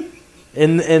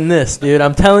in this, dude.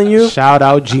 I'm telling you. Shout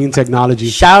out Jean Technology.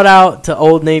 Shout out to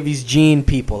Old Navy's jean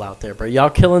people out there, bro.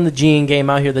 Y'all killing the jean game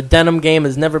out here. The denim game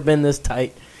has never been this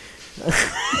tight.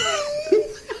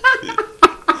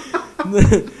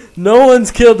 No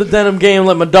one's killed the denim game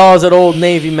like my dogs at Old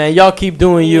Navy, man. Y'all keep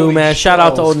doing you, Holy man. Shout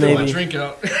out to Old Spill my Navy. drink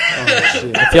out. Oh,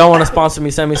 shit. If y'all want to sponsor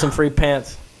me, send me some free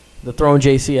pants. The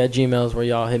ThroneJC@gmail is where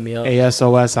y'all hit me up.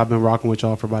 ASOS, I've been rocking with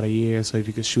y'all for about a year. So if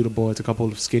you could shoot a boy, it's a couple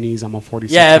of skinnies. I'm on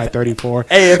 46 Yeah, by 34.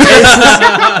 Hey,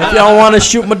 if y'all want to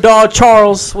shoot my dog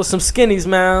Charles with some skinnies,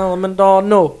 man, let my dog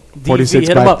know. DV, 46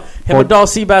 hit him by up. Hit my dog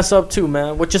Seabass up too,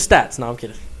 man. With your stats. No, I'm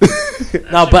kidding.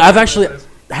 No, but I've actually.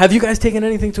 Have you guys taken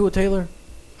anything to a tailor?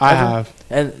 I Ever? have.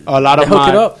 And A lot they of hook my,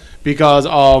 it up. because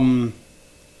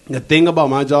the thing about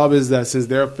my job is that since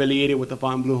they're affiliated with the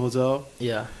Fontainebleau Hotel,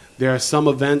 Yeah. there are some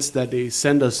events that they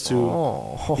send us to.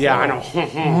 Oh. Yeah, I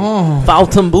know.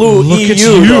 Fountain Blue Look EU at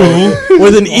you. though,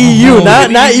 with an EU,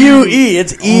 not UE.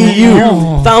 It's EU.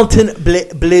 Oh. Fountain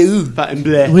Bleu.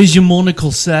 Fontainebleau. Where's your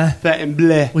monocle, sir?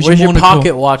 Fontainebleau. Where's your monocle?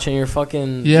 pocket watch and your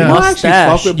fucking Yeah. I actually fuck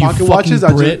mustache? with you pocket watches.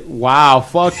 fucking Brit. Wow,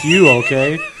 fuck you,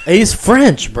 okay? He's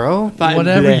French, bro.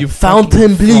 Whatever, you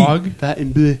Fountain fucking Bleu. frog.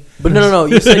 Fontainebleau. But no.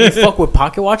 You said you fuck with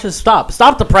pocket watches? Stop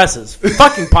the presses.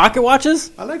 Fucking pocket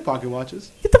watches? I like pocket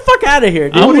watches. Get the fuck out of here,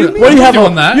 dude. I'm What do with- you I'm have?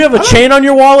 doing that. You have a chain on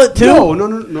your wallet too?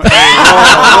 No. Hey,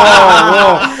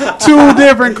 whoa. Two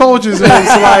different cultures, man.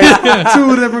 It's like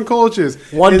two different cultures.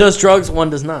 One does drugs, one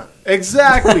does not.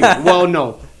 Exactly. Well,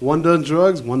 no. One does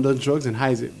drugs and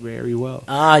hides it very well.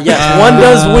 Yes. One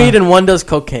does weed and one does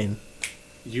cocaine.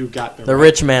 You got The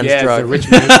rich man's yeah, drug. the rich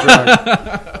man's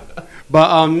drug.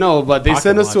 But no, but they Pocket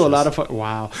send us to a watches. lot of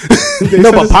wow.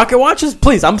 No, but pocket watches?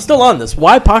 Please, I'm still on this.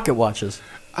 Why pocket watches?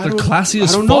 They're classy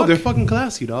as I don't know. fuck. They're fucking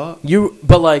classy, dog.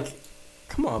 But like,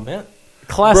 come on, man.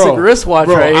 Classic Bro, wristwatch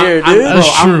right here, dude.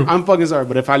 That's true. I'm fucking sorry,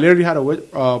 but if I literally had a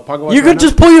pocket watch, You right could now-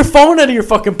 just pull your phone out of your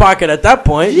fucking pocket at that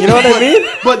point. You know what I mean?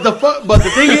 But the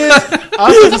thing is,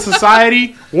 us as a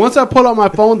society, once I pull out my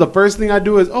phone, the first thing I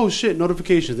do is, oh shit,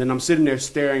 notifications, and I'm sitting there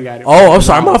staring at it. Oh, I'm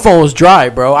sorry. My phone was dry,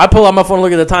 bro. I pull out my phone and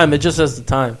look at the time. It just says the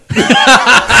time.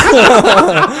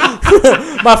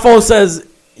 My phone says,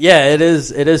 yeah, it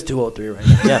is 2:03 right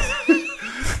now. Yes.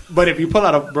 But if you pull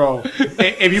out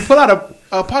if you pull out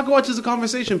a pocket watch is a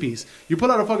conversation piece. You pull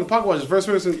out a fucking pocket watch, first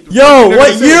person. Yo, they're what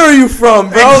gonna say- year are you from,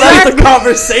 bro? That's Exactly. the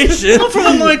conversation. I'm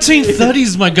from the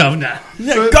 1930s, my governor.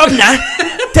 Governor,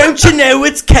 don't you know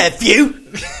it's curfew?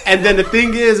 And then the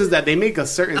thing is that they make a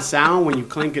certain sound when you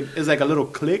clink it. It's like a little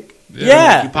click.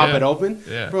 Yeah. You pop Yeah. it open.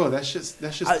 Yeah. Bro, that's just.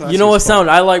 You know what sound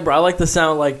I like, bro? I like the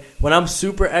sound like when I'm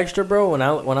super extra, bro.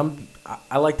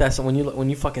 I like that sound when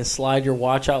you fucking slide your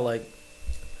watch out. Like,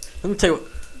 let me tell you, what,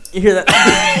 you hear that?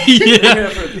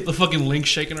 Yeah. The fucking link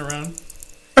shaking around.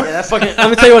 Yeah, that fucking. Let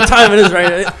me tell you what time it is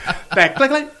right now. Back, click.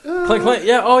 Click, click.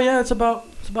 Yeah. Oh, yeah. It's about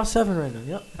 7 right now.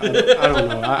 Yep.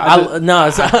 I don't know.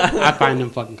 I find them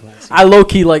fucking classy. I low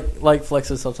key like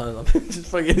flexes sometimes. I'm just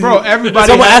fucking, Bro, everybody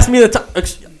Someone has- asked me the time.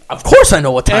 Of course, I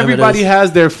know what time Everybody it is.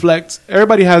 has their flex.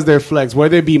 Everybody has their flex,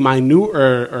 whether it be minute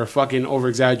or fucking over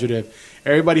exaggerative.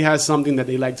 Everybody has something that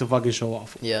they like to fucking show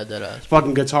off. Yeah, that ass.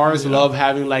 Fucking guitarists love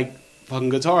having like fucking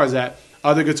guitars that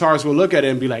other guitarists will look at it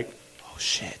and be like, "Oh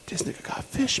shit, this nigga got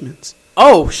Fishmans."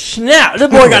 Oh snap!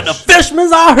 This boy got the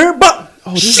Fishmans out here, but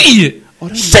Oh, this, Shit. oh,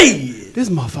 this, shit, this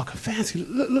motherfucker fancy.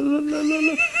 Look.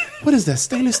 What is that?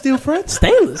 Stainless steel frets?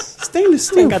 stainless. Stainless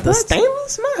steel Ain't got the frets?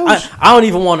 stainless, man. Oh, I don't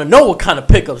even want to know what kind of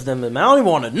pickups them is, man. I don't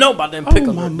even want to know about them Oh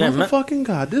pickups, my them, man. motherfucking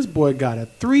god! This boy got a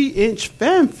 3-inch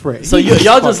fan fret. So He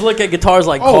y'all fuck- just look at guitars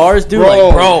like Oh, cars, dude. bro.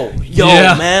 Like, bro, yo,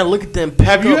 Yeah. man, look at them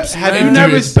Have you pickups. have man. you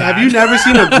never it's bad. have you never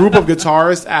seen a group of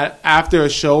guitarists after a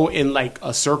show in like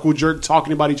a circle jerk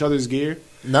talking about each other's gear,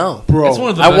 No, bro? It's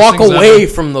one of the I best walk things away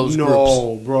ever. from those groups.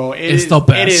 no, bro. It's the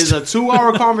best. It is a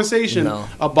 2-hour conversation No.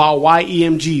 about why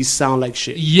EMGs sound like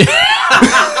shit, Yeah.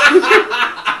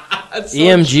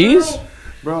 EMGs.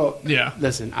 bro. Yeah.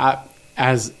 Listen, I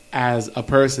as a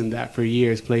person that for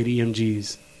years played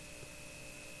EMGs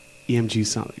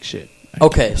sound like shit.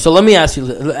 Okay, so let me ask you,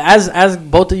 as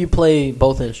both of you play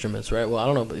both instruments, right? Well, I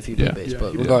don't know if you play Yeah. bass, Yeah, but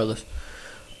you do. regardless,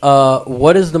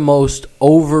 what is the most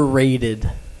overrated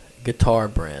guitar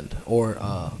brand or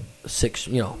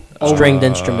stringed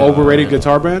instrument? Overrated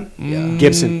guitar brand? Yeah.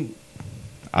 Gibson.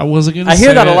 I wasn't gonna. I hear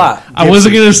say that a it. lot. I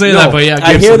wasn't gonna say No, that, but yeah,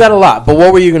 I Gibson. hear that a lot. But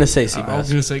what were you gonna say, I was Seabass?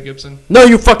 gonna say Gibson. No,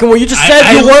 you fucking were. You just said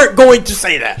I- you weren't going to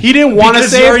say that. He didn't want to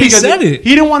Because say you it already because said it.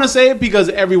 he didn't want to say it because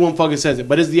everyone fucking says it.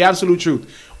 But it's the absolute truth.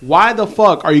 Why the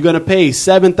fuck are you gonna pay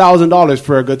 $7,000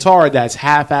 for a guitar that's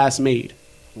half-ass made?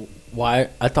 Why?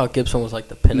 I thought Gibson was like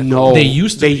the pinnacle. No, They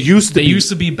used to. They be. used to. They be. used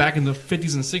to be back in the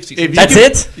 50s and 60s. If you That's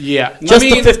can- it? Yeah. Just I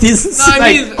mean, the 50s. No,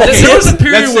 I mean, Like, okay, there was a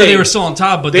period let's where say they were still on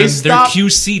top, but they then stopped- their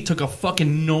QC took a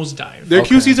fucking nosedive. Their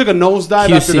Okay. QC took a nosedive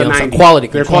QC, after the I'm sorry, 90s. quality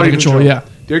Their control. Quality control, yeah.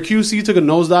 Their QC took a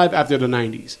nosedive after the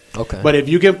 90s. Okay. But if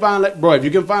you can find like, bro, if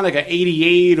you can find like an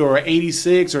 88 or an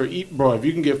 86 or bro, if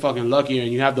you can get fucking lucky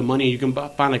and you have the money, you can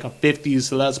find like a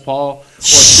 50s Les Paul or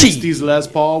Shit. 60s Les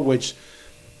Paul, which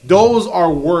those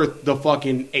are worth the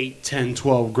fucking 8, 10,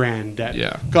 12 grand.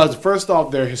 Yeah. Because first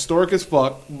off, they're historic as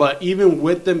fuck, but even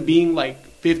with them being like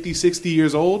 50, 60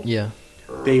 years old, Yeah.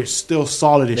 they're still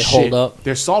solid as They shit. hold up.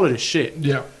 They're solid as shit.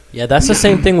 Yeah. Yeah, that's the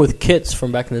same thing with kits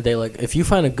from back in the day. Like, if you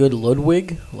find a good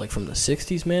Ludwig, like from the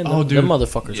 60s, man, Oh, them dude.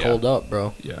 motherfuckers Yeah. hold up,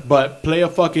 bro. Yeah. But play a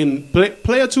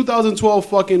 2012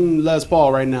 fucking Les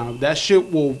Paul right now. That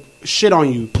shit will shit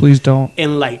on you Please don't.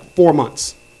 in like 4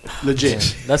 months.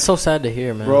 Legit. That's so sad to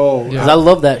hear, man. Bro. Yeah. Because I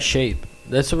love that shape.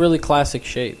 That's a really classic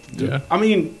shape. Yeah. I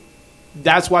mean,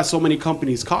 that's why so many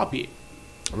companies copy it.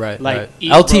 Right, Like, right.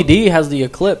 each LTD has the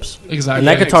Eclipse. Exactly. And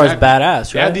that Yeah, guitar exactly. is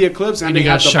badass, They have right? the Eclipse and, And they you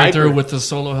got have the Schechter Viper. with the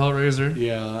solo Hellraiser.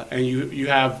 Yeah, and you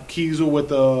have Kiesel with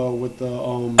the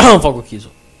I don't fuck with Kiesel.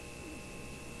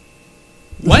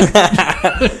 What?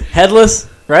 Headless,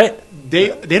 right? they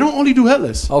don't only do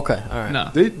headless. Okay, all right. No.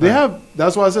 They have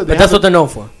that's why I said they But that's have what they're known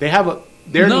for. they have a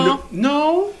they're No.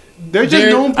 no they're just They're-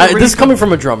 known for This is releasing- coming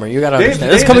from a drummer. You gotta They-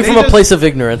 understand. This is they- coming they from a just- place of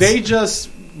ignorance.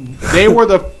 they were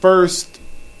the first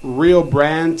real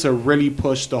brand to really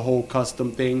push the whole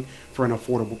custom thing for an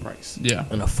affordable price. Yeah.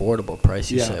 An affordable price,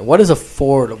 you Yeah. say. What is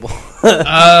affordable?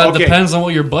 Okay. Depends on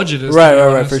what your budget is. Right, to be right,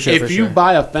 right, honest. for sure. If you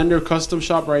buy a Fender custom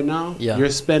shop right now, Yeah. you're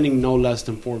spending no less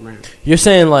than $4,000. You're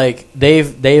saying like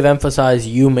they've emphasized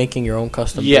you making your own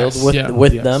custom Yes. build with Yeah.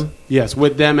 with Yes. them. Yes,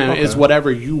 with them, and Okay. it's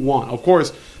whatever you want. Of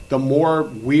course, the more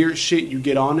weird shit you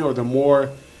get on it, or the more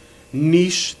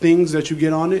niche things that you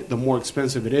get on it, the more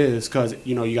expensive it is because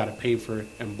you got to pay for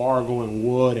embargo and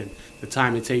wood and the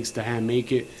time it takes to hand make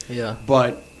it. Yeah.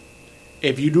 But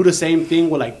if you do the same thing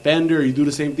with like Fender, you do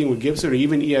the same thing with Gibson or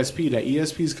even ESP. That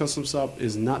ESP's custom shop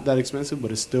is not that expensive, but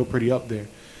it's still pretty up there.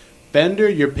 Fender,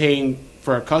 you're paying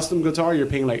for a custom guitar, you're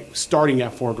paying like starting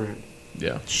at $4,000.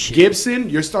 Yeah. Shit. Gibson,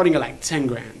 you're starting at like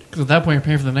 $10,000. Because at that point, you're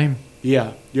paying for the name.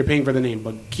 Yeah, you're paying for the name.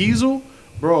 But Kiesel,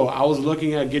 bro, I was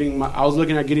looking at getting a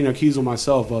Kiesel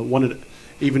myself. But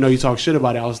even though you talk shit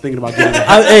about it, I was thinking about getting.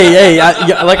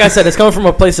 Yeah, like I said, it's coming from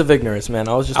a place of ignorance, man.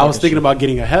 I was thinking about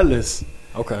getting a headless,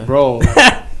 Okay. bro.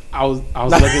 I was looking.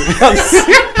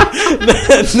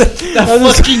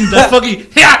 That fucking.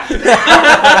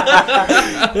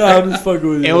 Yeah, I'm just fucking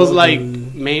with you. It was like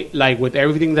with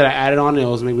everything that I added on, it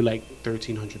was maybe like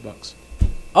 $1,300,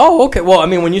 Oh, okay. Well, I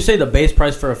mean, when you say the base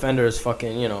price for a Fender is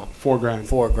fucking, $4,000.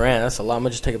 $4,000, that's a lot. I'm gonna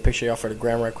just take a picture of y'all for the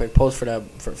gram right quick. Post for that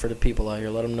for the people out here.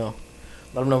 Let them know.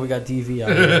 Let them know we got DV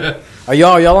out here. Are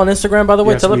y'all on Instagram, by the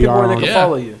way? Yes, Tell the we people where are they on- can Yeah.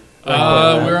 follow you.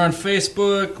 We're on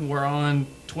Facebook. We're on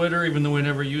Twitter, even though we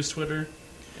never use Twitter.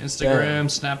 Instagram,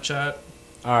 Snapchat.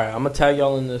 All right, I'm gonna tag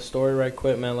y'all in the story right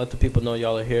quick, man. Let the people know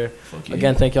y'all are here. Fuck you.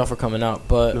 Again, thank y'all for coming out.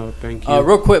 But No, thank you.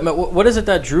 real quick, man, what is it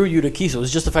that drew you to Kiesel?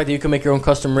 It's just the fact that you can make your own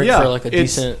custom rig for like a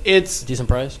decent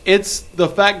price. It's the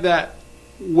fact that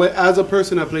as a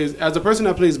person that plays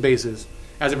basses,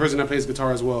 as a person that plays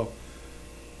guitar as well,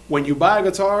 when you buy a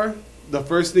guitar, the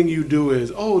first thing you do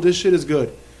is, oh, this shit is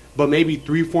good. But maybe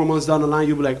 3-4 months down the line,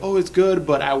 you'll be like, oh, it's good,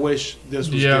 but I wish this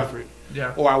was different.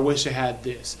 Yeah. Or I wish it had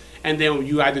this. And then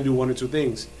you either do one or two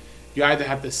things. You either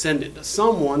have to send it to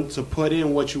someone to put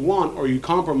in what you want, or you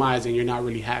compromise and you're not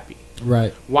really happy.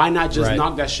 Right. Why not just Right.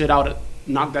 knock that shit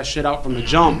out from the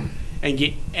jump and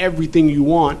get everything you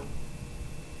want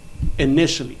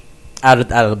initially Out of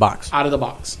the box. out of the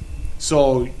box?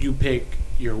 So you pick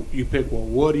what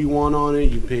wood you want on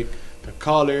it. You pick the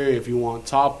color. If you want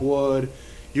top wood,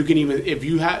 you can even if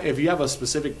you have a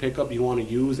specific pickup you want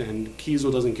to use and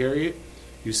Kiesel doesn't carry it,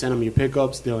 you send them your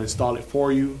pickups. They'll install it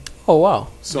for you. Oh wow.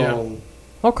 So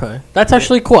Okay, that's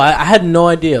actually cool. I had no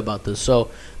idea about this, so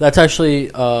that's actually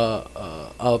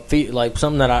like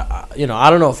something that I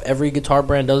don't know if every guitar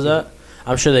brand does that.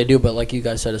 I'm sure they do, but like you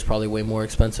guys said, it's probably way more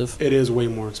expensive. it is way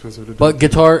more expensive to do. But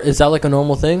guitar, is that like a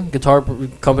normal thing? Guitar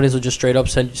companies will just straight up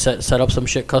set up some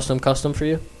shit custom for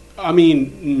you. I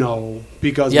mean, no,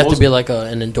 because You have to most- be like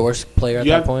an endorsed player at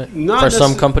You that have- point not for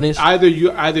some necess- companies. Either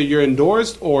you're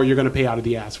endorsed or you're going to pay out of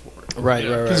the ass for it. Right.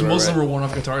 Because most of them are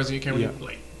one-off guitars, and you can't really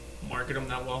like market them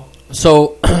that well.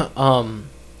 So,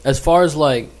 as far as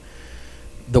like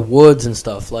the woods and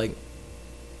stuff, like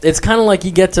it's kind of like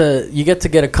you get to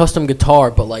get a custom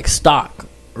guitar, but like stock,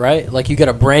 right? Like you get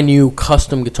a brand new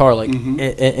custom guitar, like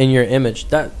in your image.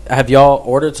 That have y'all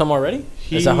ordered some already?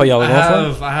 Is that how y'all are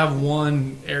going for? I have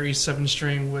one Aries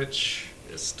 7-string, which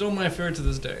is still my favorite to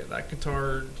this day. That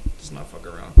guitar does not fuck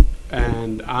around.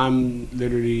 And I'm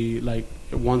literally like,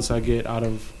 once I get out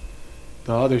of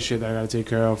the other shit that I gotta take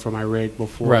care of for my rig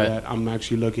before that, I'm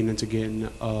actually looking into getting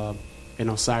an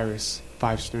Osiris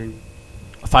 5-string.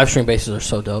 5-string basses are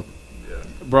so dope.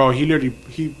 Bro,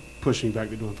 he pushed me back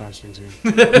to doing 5 strings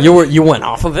here. You went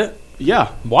off of it?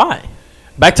 Yeah. Why?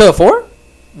 Back to a 4?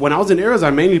 When I was in Eras, I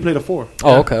mainly played a 4.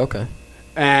 Oh, okay.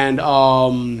 And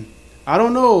I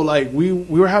don't know, like we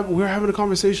were having a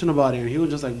conversation about it, and he was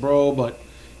just like, bro, but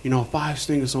you know,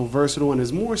 5-string is so versatile, and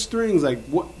there's more strings. Like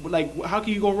how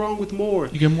can you go wrong with more?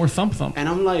 You get more thump. And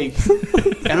I'm like,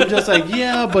 and I'm just like,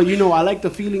 yeah, but you know, I like the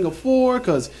feeling of 4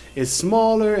 because it's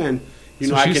smaller, and you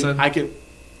know, I can.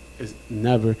 It's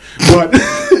never,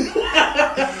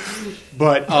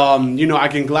 but you know, I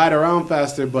can glide around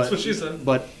faster. But that's what she said.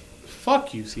 But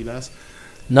fuck you, Silas.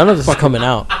 None of this is coming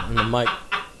out in the mic.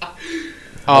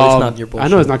 It's not your bullshit. I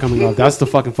know it's not coming out. That's the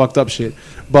fucking fucked up shit.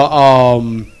 But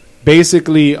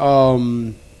basically,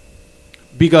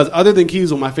 because other than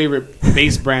Kiesel, my favorite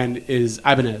bass brand is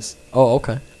Ibanez. Oh,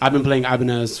 okay. I've been playing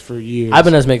Ibanez for years.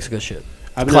 Ibanez makes good shit.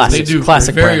 Ibanez, they do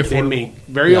classic very brand. affordable. They make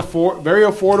very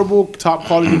affordable, top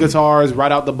quality guitars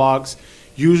right out the box.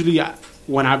 Usually,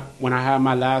 when I had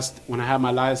my last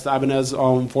Ibanez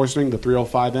 4-string, the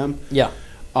 305M. Yeah.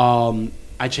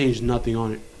 I changed nothing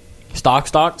on it. Stock.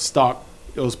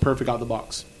 It was perfect out the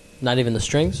box. Not even the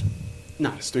strings.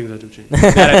 Nah, strings I do change.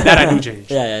 that I do change.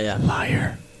 Yeah.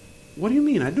 Liar. What do you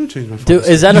mean? I do change my. Dude,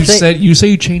 is that a thing? You say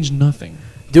you changed nothing.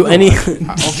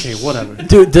 Okay, whatever.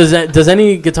 Dude, does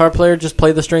any guitar player just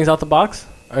play the strings out the box,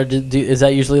 or is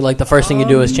that usually like the first thing you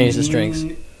do is change the strings?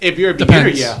 If you're a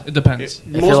beginner, Depends. yeah, It depends.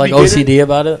 If you're like OCD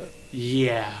about it,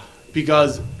 yeah,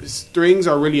 because strings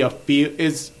are really a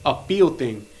feel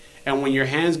thing, and when your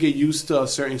hands get used to a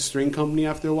certain string company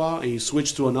after a while, and you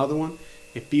switch to another one,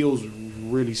 it feels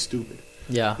really stupid.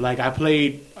 yeah. Like I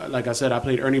played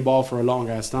Ernie Ball for a long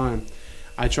ass time.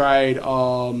 I tried the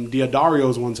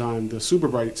Adarios one time, the Super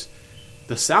Brights.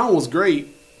 The sound was great,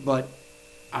 but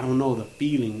I don't know, the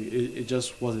feeling, it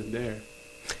just wasn't there.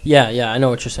 Yeah, I know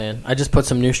what you're saying. I just put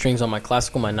some new strings on my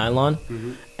classical, my nylon,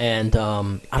 and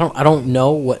I don't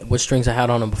know what strings I had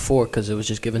on them before because it was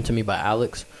just given to me by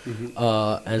Alex.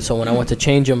 And so when I went to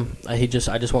change them, I just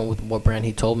went with what brand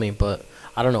he told me, but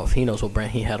I don't know if he knows what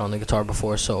brand he had on the guitar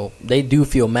before. So they do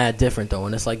feel mad different though,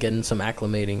 and it's like getting some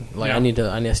acclimating. Like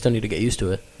I still need to get used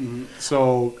to it.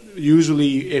 So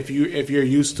usually, if you're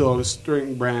used to a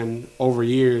string brand over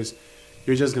years,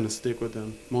 you're just gonna stick with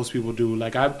them. Most people do.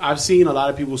 Like I've seen a lot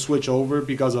of people switch over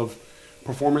because of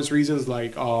performance reasons.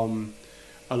 Like a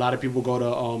lot of people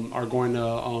are going to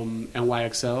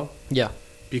NYXL. Yeah.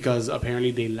 Because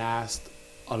apparently they last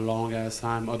a long ass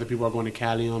time. Other people are going to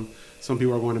Callium. Some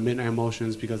people are going to Midnight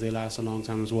Emotions because they last a long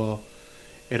time as well.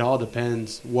 It all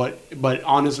depends. But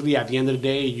honestly, at the end of the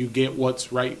day, you get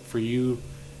what's right for you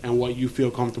and what you feel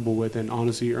comfortable with. And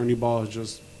honestly, Ernie Ball is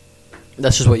just...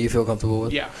 That's just what you feel comfortable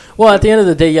with? Yeah. Well, at the end of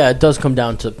the day, yeah, it does come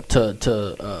down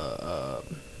to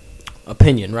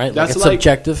opinion, right? Like it's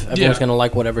subjective. Everyone's going to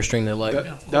like whatever string they like.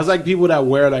 That's like people that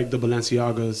wear like the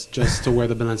Balenciagas just to wear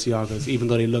the Balenciagas, even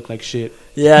though they look like shit.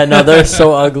 Yeah, no, they're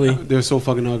so ugly. They're so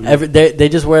fucking ugly. They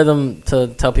just wear them to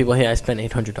tell people, hey, I spent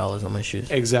 $800 on my shoes.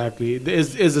 Exactly.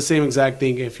 It's the same exact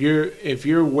thing. If you're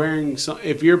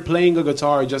playing a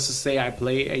guitar just to say I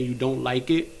play and you don't like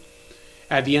it,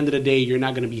 at the end of the day, you're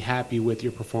not going to be happy with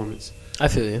your performance. I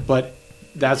feel you. But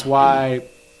that's why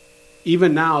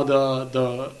even now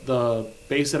the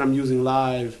bass that I'm using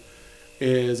live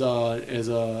is a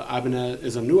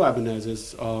new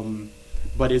Ibanez.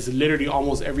 But it's literally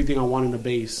almost everything I want in a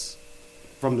bass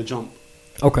from the jump.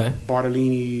 Okay.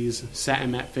 Bartolini's,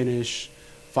 satin matte finish,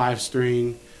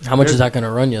 5-string. How much is that going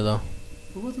to run you though?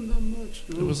 It wasn't that much.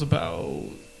 It was about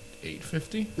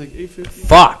 $850. Like $850.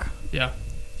 Fuck. Yeah.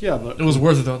 Yeah, but it was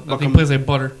worth it though. That thing plays like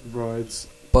butter. Bro, it's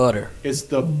butter. It's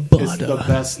the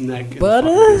best neck in butter.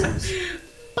 the fucking business.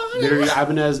 Literally,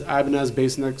 Ibanez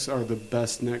bass necks are the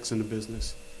best necks in the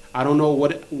business. I don't know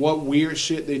what weird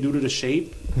shit they do to the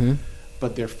shape,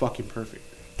 but they're fucking perfect.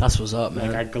 That's what's up,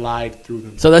 man. Like I glide through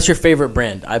them. So that's your favorite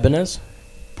brand, Ibanez?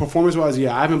 Performance-wise,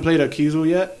 yeah. I haven't played a Kiesel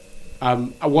yet.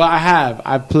 Well, I have.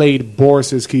 I've played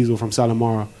Boris's Kiesel from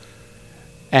Salamara,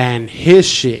 and his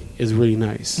shit is really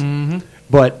nice.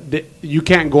 but you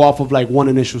can't go off of like one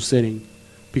initial sitting,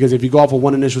 because if you go off of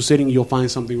one initial sitting, you'll find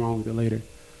something wrong with it later.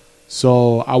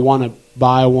 So I want to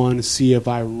buy one, see if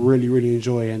I really, really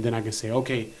enjoy it, and then I can say,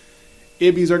 okay,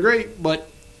 Ibis are great, but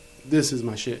this is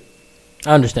my shit.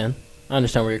 I understand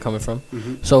where you're coming from.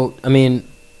 Mm-hmm. So, I mean,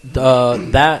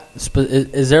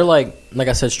 is there like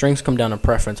I said, strings come down to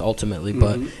preference ultimately,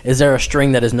 but is there a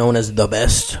string that is known as the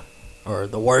best or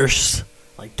the worst?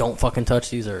 Like, don't fucking touch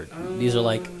these, or these are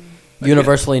like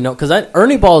universally known? Because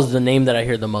Ernie Ball is the name that I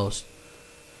hear the most.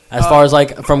 As far as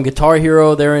like from Guitar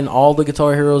Hero, they're in all the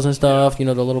Guitar Heroes and stuff. You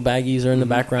know, the little baggies are in the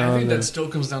background. I think that still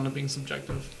comes down to being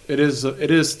subjective. It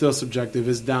is still subjective.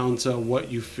 It's down to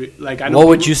what you feel. Like, I know what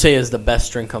would you say is the best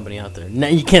string company out there? No,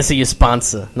 you can't say you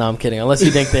sponsor. No, I'm kidding. Unless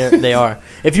you think they are.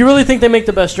 If you really think they make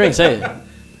the best string, say it.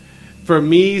 For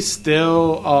me,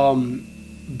 still,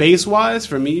 bass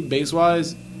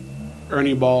wise,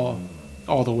 Ernie Ball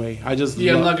all the way. I just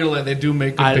I'm not gonna lie, they do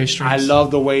make good bass strings. I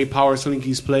love the way Power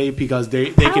Slinkies play, because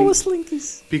they Power can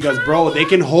Slinkies. Because bro, they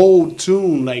can hold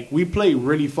tune. Like, we play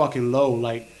really fucking low.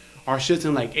 Like, our shit's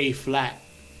in like A flat.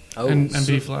 Oh, and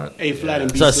B flat. A flat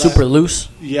and B so flat. it's super loose.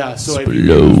 Yeah, so if you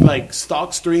use like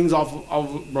stock strings off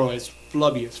of bro, it's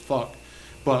flubby as fuck.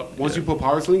 But once you put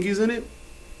Power Slinkies in it,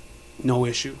 no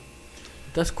issue.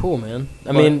 That's cool, man.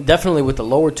 I mean, definitely with the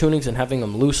lower tunings and having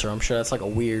them looser, I'm sure that's like a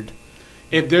weird.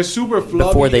 If they're super flubby,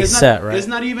 Before they set, right? It's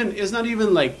not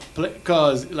even like,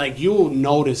 because like you'll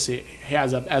notice it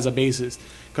as a bassist,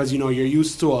 because you know you're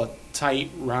used to a tight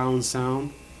round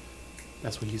sound.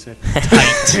 That's what he said.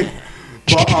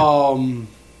 Tight.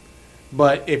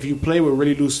 But if you play with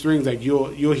really loose strings, like you'll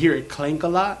hear it clank a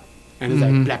lot, and it's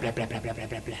like blah blah blah blah blah blah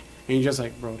blah blah, and you're just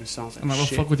like, bro, this sounds like And that'll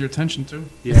shit. fuck with your tension too.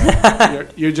 Yeah,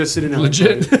 you're just sitting there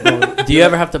Legit. Like, bro, Do you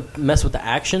ever have to mess with the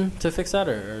action to fix that,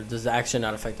 or does the action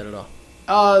not affect it at all?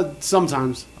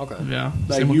 sometimes. Okay. Yeah.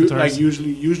 Like Same with you, guitars. like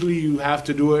usually you have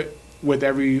to do it you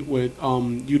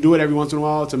do it every once in a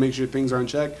while to make sure things are in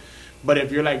check. But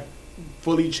if you're like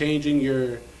fully changing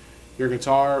your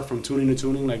guitar from tuning to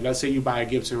tuning, like let's say you buy a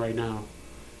Gibson right now,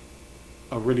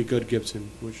 a really good Gibson,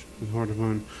 which is hard to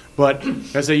find. But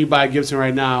let's say you buy a Gibson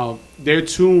right now, they're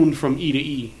tuned from E to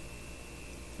E.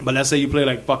 But let's say you play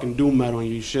like fucking doom metal and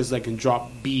you just like can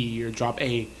drop B or drop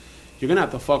A, you're gonna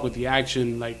have to fuck with the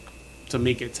action like to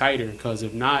make it tighter, because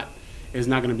if not, it's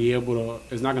not gonna be able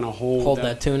to. It's not gonna hold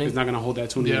that tuning. It's not gonna hold that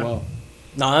tuning well.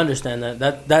 No, I understand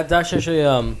that. That's actually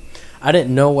I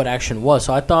didn't know what action was,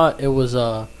 so I thought it was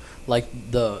like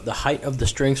the height of the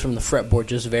strings from the fretboard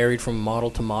just varied from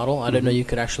model to model. I didn't know you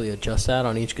could actually adjust that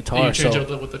on each guitar. And you change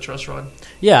so up with the truss rod.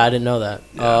 yeah, I didn't know that.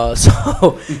 Yeah.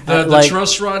 So The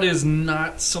truss rod is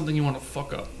not something you want to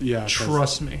fuck up. Yeah,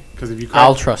 Trust me. because if you crack,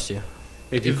 I'll trust you.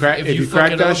 if you crack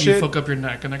fuck it that up, shit, you fuck up your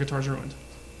neck, and that guitar's ruined.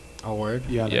 A word.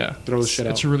 Yeah, throw the shit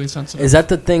out. It's really sensitive. Is that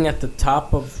the thing at the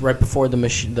top of right before the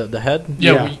machine, the head?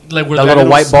 Yeah, like where The the little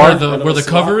white bar? where the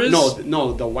cover is.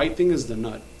 No, the white thing is the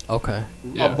nut. Okay.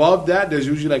 Yeah. Above that, there's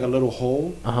usually like a little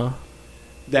hole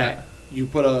that you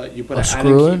put a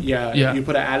screw Allen in? key. Yeah, Yeah. you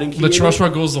put an Allen key. The in truss it,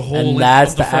 rod goes the whole And length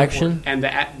that's of the the fretboard. action? and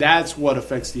that's what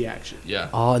affects the action. Yeah.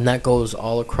 Oh, and that goes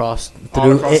all across All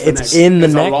through. across the It's neck. in the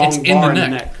It's a neck. long It's in bar the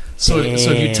neck. So if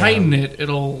you Damn. tighten it,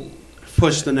 it'll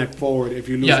Push the neck forward. If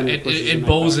you lose it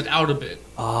bows it out a bit.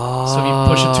 Oh. So if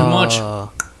you push it too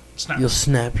much, snap. You'll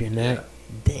snap your neck.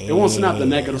 Damn. It won't snap the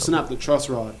neck. It'll snap the truss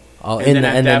rod. Oh, And and, then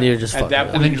at then that- you're just at fucked. that up.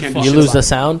 point, And then you you're can't fucked. do You shit lose the about it.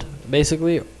 sound,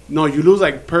 basically. No, you lose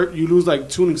like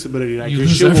tuning stability. Like You your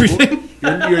lose shit everything?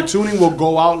 your tuning will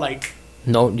go out like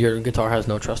No, your guitar has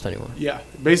no trust anymore.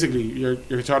 basically your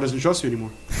guitar doesn't trust you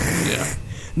anymore. Yeah.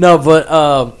 No, but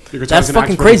Your guitar's that's gonna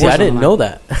fucking ask for crazy. divorce I didn't on know the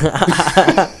line.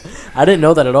 that. I didn't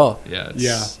know that at all. Yeah.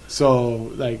 Yeah.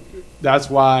 So like that's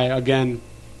why again,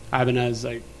 Ivan has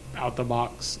like out the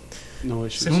box, no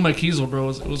issues. Same with my Kiesel, bro.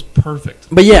 It was perfect.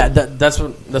 But yeah, that's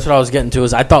what I was getting to.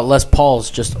 Is I thought Les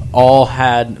Pauls just all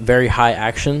had very high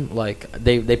action. Like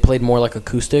they played more like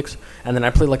acoustics, and then I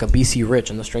played like a BC Rich,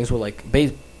 and the strings were like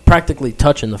practically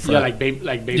touching the fret. Yeah, like baby.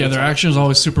 Yeah, their type. action is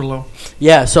always super low.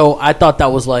 Yeah, so I thought that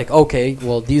was like, okay,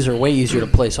 well, these are way easier to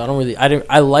play. So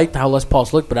I liked how Les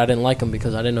Pauls looked, but I didn't like them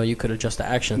because I didn't know you could adjust the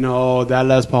action. No, that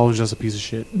Les Paul was just a piece of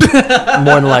shit.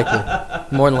 More than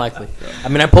likely. I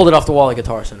mean, I pulled it off the wall at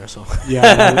Guitar Center, so. Yeah,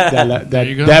 that There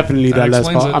you go. definitely That that Les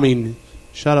explains Paul. it. I mean,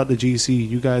 shout out to GC.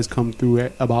 You guys come through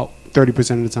at about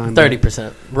 30% of the time.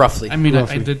 30%, roughly. I mean, I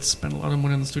Roughly. did spend a lot of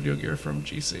money on the studio gear from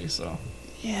GC, so.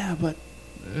 Yeah, but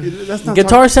That's not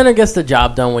Guitar Center gets the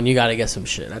job done when you got to get some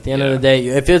shit. At the end of the day,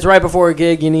 if it's right before a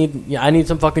gig, I need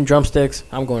some fucking drumsticks.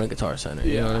 I'm going to Guitar Center.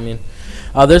 You know what I mean?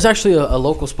 There's actually a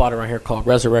local spot around here called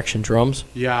Resurrection Drums.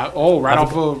 Yeah. Oh, right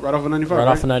off of 95. Right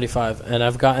off of 95, and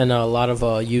I've gotten a lot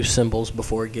of used cymbals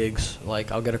before gigs.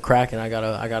 Like I'll get a crack, and I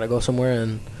gotta go somewhere,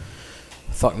 and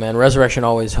fuck, man, Resurrection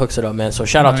always hooks it up, man. So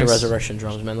shout out to Resurrection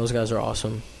Drums, man. Those guys are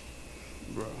awesome.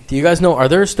 Bro. Do you guys know? Are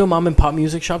there still mom and pop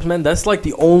music shops, man? That's like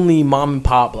the only mom and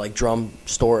pop like drum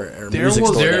store or music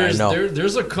store that I know.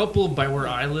 There's a couple by where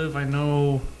I live. I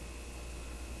know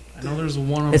there's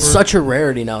one over. It's such a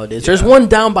rarity nowadays. There's one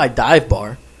down by Dive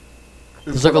Bar.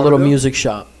 There's like a little music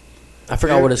shop. I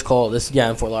forgot what it's called.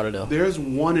 In Fort Lauderdale. There's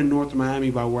one in North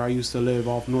Miami by where I used to live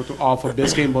off of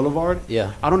Biscayne Boulevard.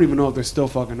 Yeah. I don't even know if they're still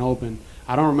fucking open.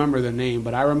 I don't remember the name,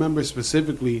 but I remember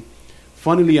specifically,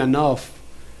 funnily enough,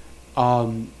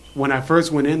 when I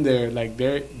first went in there, like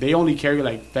they only carry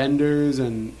like Fenders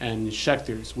and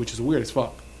Schecters, which is weird as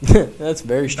fuck. That's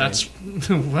very strange. That's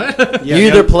what? Yeah, you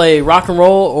either play rock and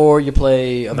roll or you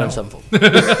play Avenged Sevenfold.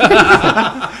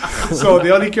 So they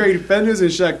only carried Fenders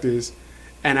and Schecters,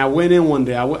 and I went in one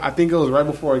day. I think it was right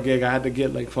before a gig. I had to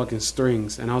get like fucking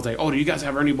strings, and I was like, "Oh, do you guys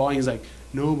have Ernie Ball?" And he's like,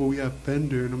 "No, but we have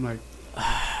Fender," and I'm like,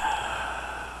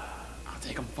 "I'll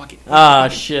take them fucking."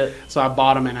 Shit. So I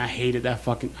bought them, and I hated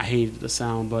the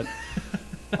sound, but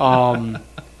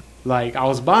like I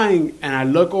was buying, and I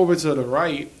look over to the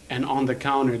right. And on the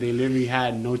counter, they literally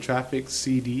had No Traffic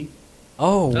CD.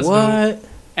 Oh, That's what? dope.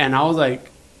 And I was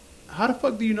like, how the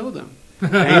fuck do you know them?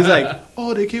 And he's like,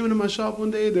 oh, they came into my shop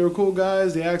one day. They were cool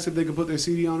guys. They asked if they could put their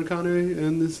CD on the counter,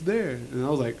 and it's there. And I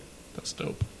was like, That's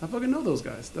dope. I fucking know those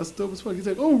guys. That's dope as fuck. He's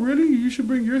like, oh, really? You should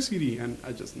bring your CD. And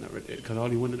I just never did because I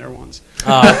only went in there once.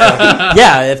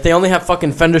 Yeah, if they only have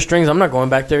fucking Fender strings, I'm not going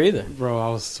back there either. Bro, I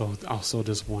was so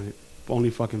disappointed. Only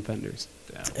fucking Fenders.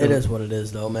 Damn. It is what it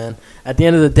is, though, man. At the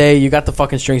end of the day, you got the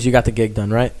fucking strings, you got the gig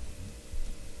done, right?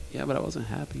 Yeah, but I wasn't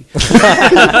happy.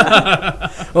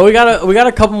 Well, we got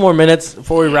a couple more minutes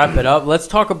before we wrap it up. Let's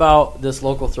talk about this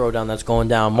local throwdown that's going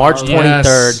down March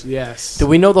 23rd. Yes. Do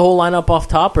we know the whole lineup off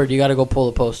top, or do you got to go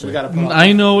pull the poster? We gotta pull out.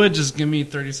 I know it. Just give me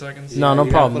 30 seconds. No, no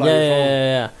you gotta problem. pull out your phone.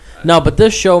 Yeah. No, but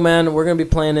this show, man, we're gonna be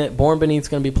playing it. Born Beneath's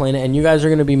gonna be playing it, and you guys are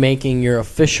gonna be making your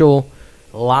official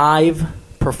live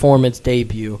performance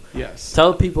debut. Yes.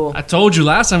 Tell people. I told you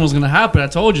last time it was gonna happen. I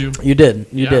told you. You did.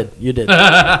 You Yeah. did. You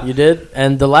did.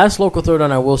 And the last local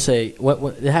throwdown, I will say, what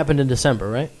it happened in December,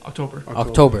 right?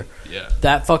 October. Yeah.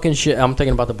 That fucking shit. I'm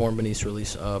thinking about the Born Beneath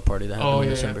release party that happened in yeah,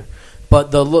 December.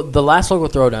 But the last local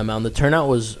throwdown, man, the turnout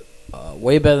was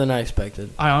way better than I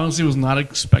expected. I honestly was not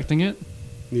expecting it.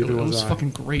 Neither It was was I. fucking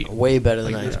great. Way better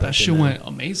than Like, I expected. that shit man. went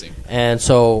amazing. And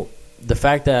so the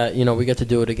fact that we get to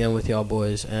do it again with y'all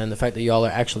boys, and the fact that y'all are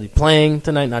actually playing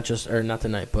tonight, not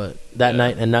tonight, but that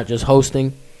night, and not just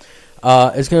hosting,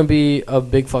 it's gonna be a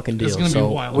big fucking deal. It's gonna be So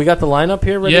wild. we got the lineup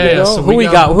here ready Yeah, to go. so Who we we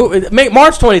got?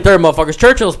 March 23rd, motherfuckers.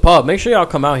 Churchill's Pub. Make sure y'all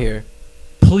come out here.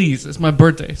 Please, it's my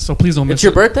birthday, so please don't miss It's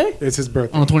your it. birthday, It's his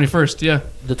birthday. On the 21st, yeah.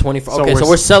 the 24th. So Okay, so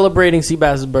we're celebrating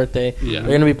Seabass's birthday. Yeah.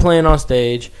 We're gonna be playing on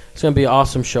stage. It's gonna be an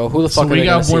awesome show. Who the So fuck are we they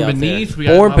gonna got see Born out there? Beneath. We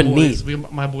got Born my Beneath. Boys, we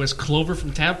got my boys Clover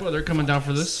from Tampa. They're coming down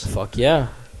for this. Fuck yeah.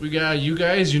 We got you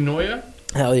guys, Unoya.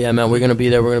 Hell yeah, man. We're gonna be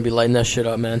there. We're gonna be lighting that shit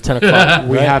up, man. 10 o'clock.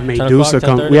 We right? have 10 Medusa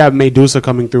o'clock, 10:30? We have Medusa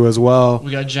coming through as well.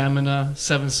 We got Jamina,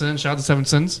 7 Sins. Shout out to 7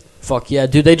 Sins. Fuck yeah,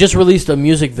 dude! They just released a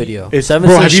music video. It's- Seven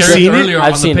bro, Sins have you Shirt- seen it? Earlier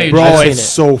I've on seen the it, page. Bro, I've seen it's it.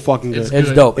 so fucking good. It's It's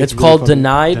good. dope. It's It's called really fucking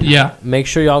Denied. good. Yeah. Make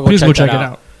sure y'all go Please check go that check it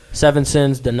out. out. 7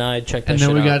 Sins Denied. Check that And shit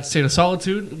then we out. got State of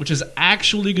Solitude, which is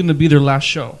actually going to be their last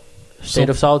show. State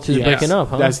of Solitude Yes. breaking up,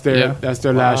 huh? That's their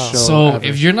Yeah. last show. So ever.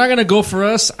 if you're not going to go for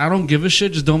us, I don't give a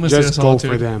shit. Just don't miss just State go of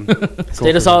Solitude. for them.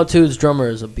 State of Solitude's drummer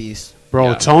is a beast. Bro,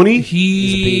 Yeah. Tony.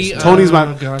 He's a He beast. Tony's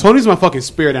God. Tony's my fucking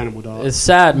spirit animal, dog. It's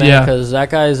sad, man, Yeah. because that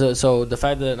guy's so the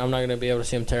fact that I'm not gonna be able to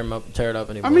see him tear it up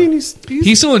anymore. I mean,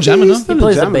 he's still in Gemini. he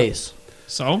plays the bass.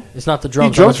 So It's not the He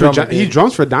drums. drums I'm a for drummer, he dude.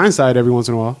 drums for Downside every once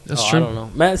in a while. that's I true. don't know,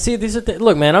 man. See, these are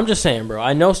look, man. I'm just saying, bro.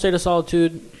 I know State of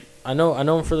Solitude. I know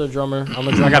him for the drummer. I'm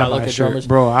a drummer. I I, gotta look buy a at shirt, drummers.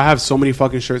 bro. I have so many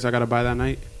fucking shirts I gotta buy that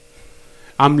night.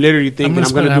 I'm literally I'm thinking going to I'm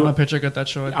spend gonna have do. my picture at that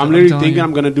show. I'm literally thinking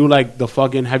I'm gonna do like the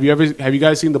fucking. Have you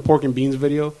guys seen the Pork and Beans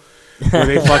video where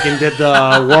they fucking did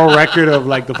the world record of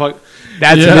like the fuck?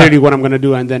 That's Yeah. literally what I'm gonna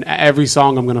do, and then every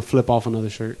song I'm gonna flip off another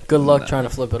shirt. Good luck trying to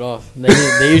flip it off.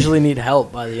 They usually need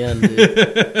help by the end,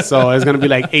 dude. So it's gonna be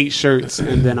like 8 shirts,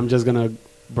 and then I'm just gonna,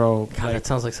 bro. God, Like, that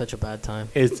sounds like such a bad time.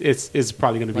 it's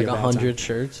probably gonna be Like a bad 100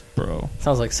 shirts. Bro.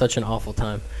 Sounds like such an awful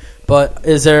time. But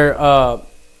is there?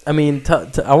 I mean,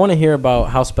 I want to hear about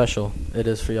how special it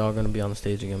is for y'all going to be on the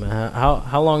stage again, man.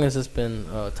 How long has this been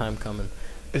time coming?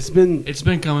 It's been It's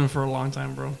been coming for a long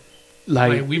time, bro.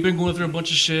 Like we've been going through a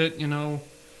bunch of shit, you know,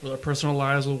 with our personal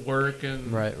lives, with work,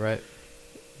 and Right.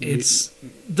 it's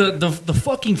the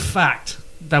fucking fact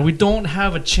that we don't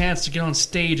have a chance to get on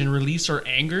stage and release our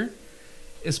anger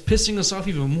is pissing us off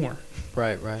even more.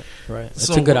 Right. It's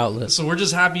a good outlet. So we're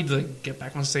just happy to get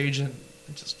back on stage and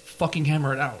just fucking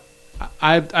hammer it out.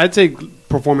 I take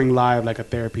performing live like a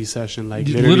therapy session. Like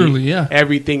Literally, yeah.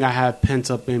 Everything I have pent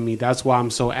up in me. That's why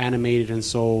I'm so animated and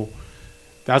so.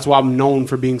 That's why I'm known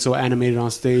for being so animated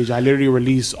on stage. I literally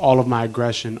release all of my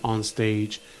aggression on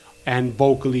stage, and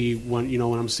vocally when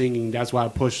I'm singing. That's why I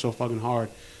push so fucking hard,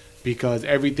 because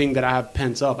everything that I have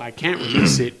pent up, I can't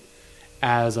release it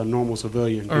as a normal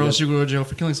civilian. Or else you go to jail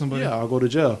for killing somebody. Yeah, I'll go to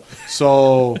jail.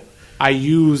 So I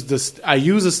use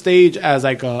a stage as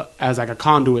like a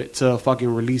conduit to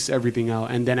fucking release everything out,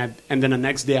 and then the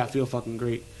next day I feel fucking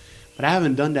great. But I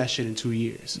haven't done that shit in 2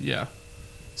 years. Yeah.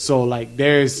 So like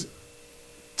there's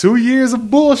 2 years of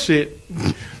bullshit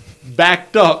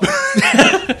backed up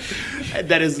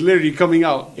that is literally coming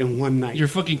out in one night. You're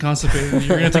fucking constipated.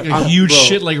 You're gonna take a huge bro.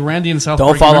 shit like Randy in South Don't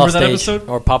Park. fall You off remember that stage episode?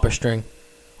 or pop a string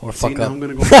or See, fuck now up. I'm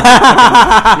gonna go.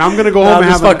 Now I'm gonna go home I'm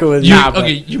and just have fucking with You, you. Nah, but-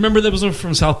 okay, you remember the episode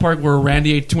from South Park where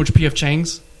Randy ate too much PF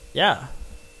Chang's? Yeah.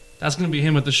 That's gonna be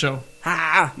him at the show.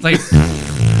 Like,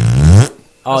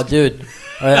 Oh, dude.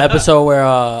 An episode where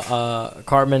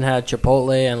Cartman had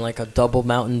Chipotle and like a double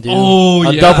Mountain Dew. Oh,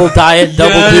 a yeah. double diet,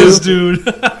 double yes, Dew, dude.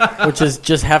 which is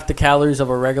just half the calories of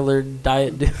a regular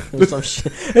diet Dew. Or some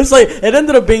shit. It's like, it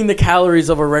ended up being the calories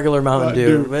of a regular Mountain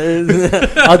Dew.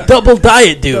 A double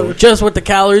diet Dew, just with the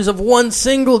calories of one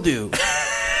single Dew.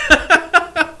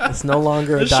 It's no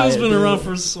longer a This diet show's been Dew. around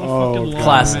for so fucking long,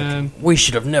 Classic. man. We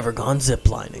should have never gone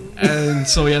ziplining. And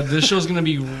so yeah, this show's gonna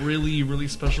be really, really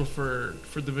special for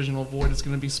Divisional Void. It's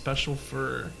gonna be special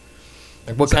for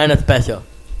Like, what kind of special?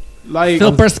 like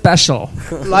super special.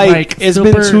 like it's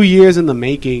super- been 2 years in the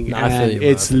making, Nah, I feel and you, bro.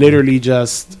 it's literally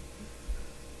just.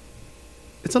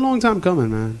 It's a long time coming,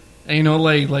 man. And you know,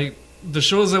 like the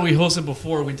shows that we hosted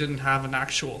before, we didn't have an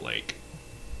actual like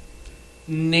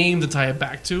name to tie it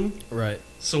back to. Right.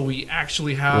 So we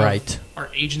actually have Right. our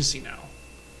agency now.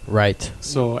 Right.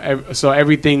 So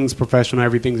everything's professional,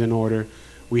 everything's in order.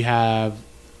 We have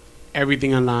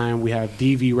everything in line. We have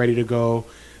DV ready to go.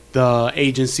 The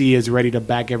agency is ready to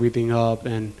back everything up,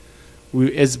 and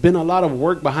it's been a lot of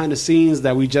work behind the scenes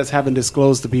that we just haven't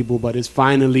disclosed to people, but it's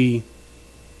finally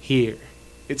here.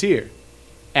 It's here,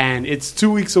 and it's 2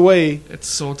 weeks away, It's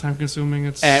so time consuming.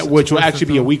 It's which will worth actually it,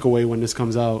 be a though. week away when this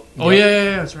comes out. Oh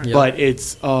yeah, that's right. Yeah.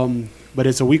 But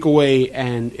it's a week away,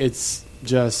 and it's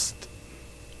a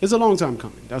long time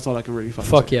coming. That's all I can really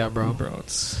Fuck say. yeah, bro. Bro,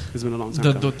 it's It's been a long time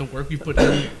the coming. the work we put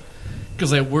in,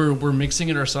 because like we're mixing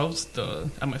it ourselves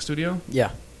at my studio,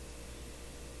 Yeah.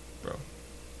 bro.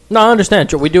 No, I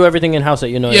understand. We do everything in house at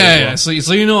United. Yeah, as yeah. well.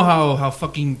 So you know how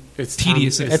fucking It's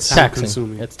tedious time- it It's is. time taxing.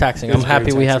 consuming. It's taxing. It's I'm happy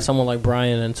very we have taxing. someone like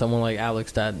Brian and someone like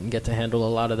Alex that get to handle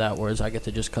a lot of that, whereas I get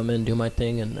to just come in, do my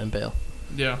thing, and bail.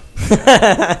 Yeah.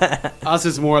 Us,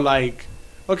 it's more like,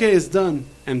 okay, it's done,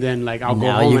 and then like I'll go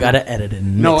Now home. you and gotta edit it.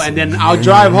 No, mix and it. then I'll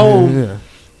drive home, Yeah.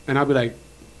 and I'll be like,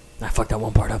 I fucked that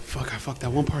one part up fuck, I fucked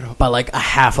that one part up, by like a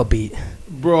half a beat,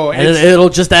 bro. and It's it'll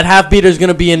just that half beat is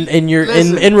gonna be in your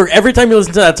Listen. every time you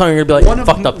listen to that song, you're gonna be like,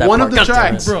 fucked up that one part. of the God damn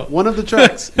tracks, it. Bro. one of the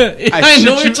tracks. I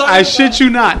know what you're talking I about. shit you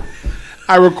not.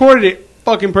 I recorded it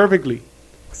fucking perfectly.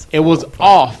 It was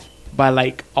off by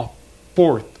like a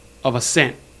fourth of a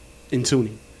cent in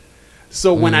tuning.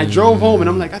 So when I drove home, and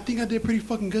I'm like, I think I did pretty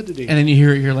fucking good today. And then you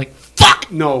hear it, you're like, Fuck!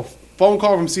 No, phone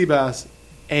call from Seabass.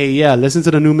 Hey, yeah, listen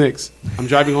to the new mix. I'm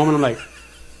driving home, and I'm like,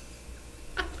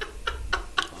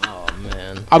 Oh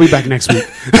man. I'll be back next week.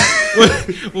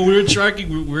 well, we were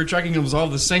tracking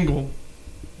Absolve the single,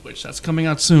 which that's coming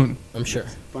out soon, I'm sure.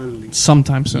 Finally.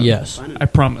 sometime soon. Yes. Finally. I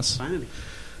promise. Finally.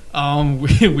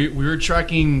 We were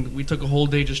tracking. We took a whole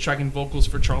day just tracking vocals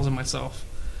for Charles and myself,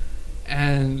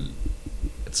 and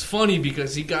it's funny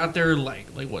because he got there like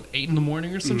what 8 in the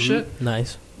morning or some shit.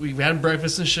 Nice. We had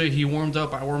breakfast and shit. He warmed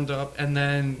up. I warmed up, and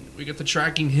then we get to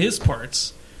tracking his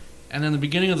parts. And then the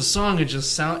beginning of the song,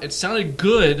 it sounded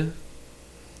good,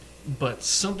 but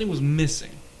something was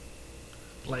missing.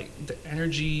 Like the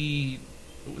energy,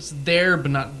 it was there,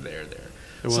 but not there.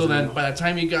 So wasn't then, enough. by the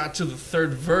time he got to the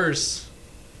third verse,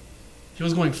 he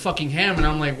was going fucking ham, and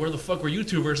I'm like, "Where the fuck were you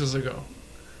 2 verses ago?"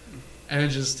 And it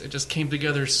just came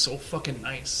together so fucking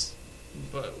nice.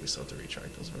 But we still have to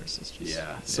retract those verses.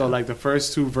 So like the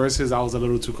first 2 verses, I was a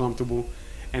little too comfortable,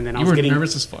 and then I You was were getting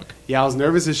nervous as fuck. Yeah, I was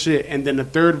nervous as shit. And then the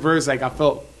third verse, like I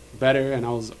felt better, and I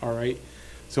was all right.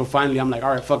 So finally, I'm like,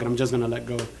 all right, fuck it, I'm just gonna let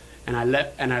go. and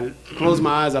I closed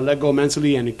my eyes, I let go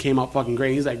mentally, and it came out fucking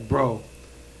great. He's like, bro,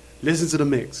 listen to the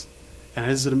mix. And I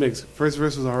listened to the mix. First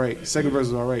verse was alright. Second verse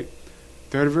was alright.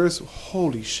 Third verse,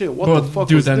 holy shit, what the fuck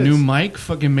dude, was that this? new mic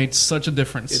fucking made such a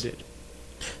difference. It did.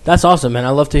 That's awesome, man. I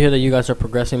love to hear that you guys are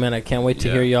progressing, man. I can't wait to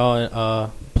Yeah. hear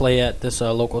y'all play at this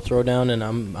local throwdown, and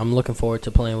I'm looking forward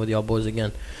to playing with y'all boys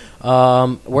again.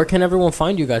 Where can everyone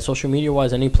find you guys, social media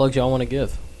wise? Any plugs y'all want to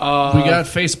give? We got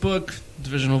Facebook,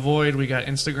 Divisional Void. We got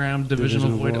Instagram, Divisional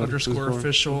Void _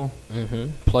 official.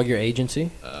 Plug your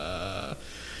agency.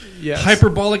 Yes.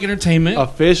 Hyperbolic Entertainment.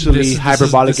 Officially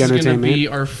Hyperbolic this is Entertainment. going to be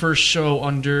our first show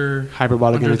under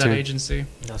Hyperbolic that Entertainment. agency.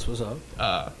 That's what's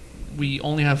up. We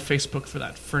only have Facebook for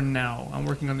that for now. I'm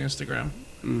working on the Instagram.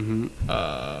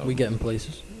 We getting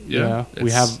places. Yeah,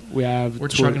 we have We're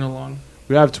chugging along.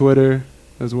 We have Twitter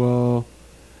as well.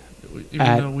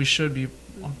 Even though we should be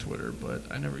on Twitter, but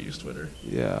I never use Twitter.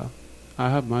 Yeah, I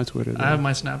have my Twitter. I have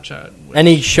my Snapchat.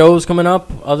 Any shows coming up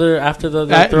after the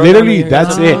throwdown literally, here?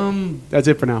 that's it. That's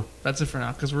it for now. That's it for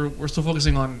now because we're still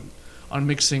focusing on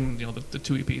mixing the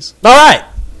two EPs. All right.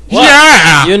 Well,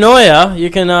 Yeah! You know ya. You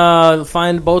can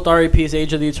find both our EPs,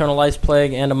 Age of the Eternal Lights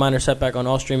Plague and A Minor Setback, on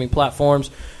all streaming platforms.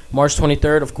 March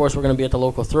 23rd, of course, we're going to be at the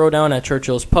local throwdown at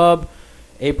Churchill's Pub.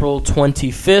 April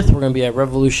 25th, we're going to be at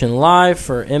Revolution Live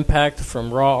for Impact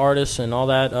from Raw artists and all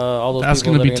that. All those That's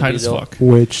people going to that be are tight as fuck.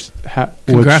 Which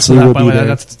Congrats to we that, will by the be way. there.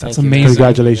 That's Thank you. amazing.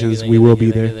 Congratulations. Thank you, We thank will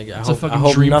you, be thank you, there. thank you. It's a fucking I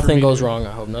hope dream for nothing me goes to- wrong.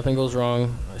 I hope nothing goes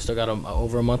wrong. I still got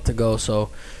over a month to go, so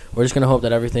we're just going to hope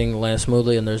that everything lands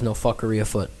smoothly and there's no fuckery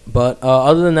afoot. But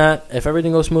other than that, if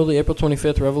everything goes smoothly, April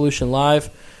 25th, Revolution Live.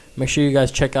 Make sure you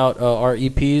guys check out our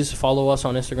EPs. Follow us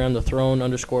on Instagram, the Throne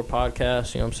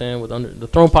 _podcast. You know what I'm saying? With the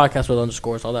Throne podcast with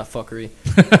underscores, all that fuckery.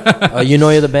 You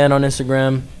know you're the band on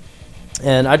Instagram.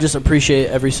 And I just appreciate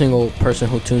every single person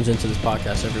who tunes into this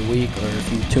podcast every week, or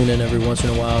if you tune in every once in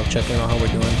a while, checking on how we're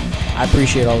doing. I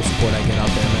appreciate all the support I get out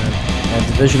there, man. And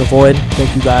Division of Void,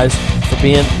 thank you guys for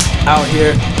being out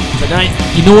here tonight.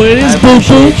 You know what it is, I boo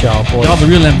appreciate y'all, boys. Y'all the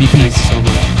real MVPs. So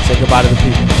much. Say goodbye to the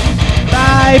people.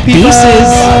 Bye, people. Deuces.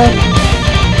 Bye.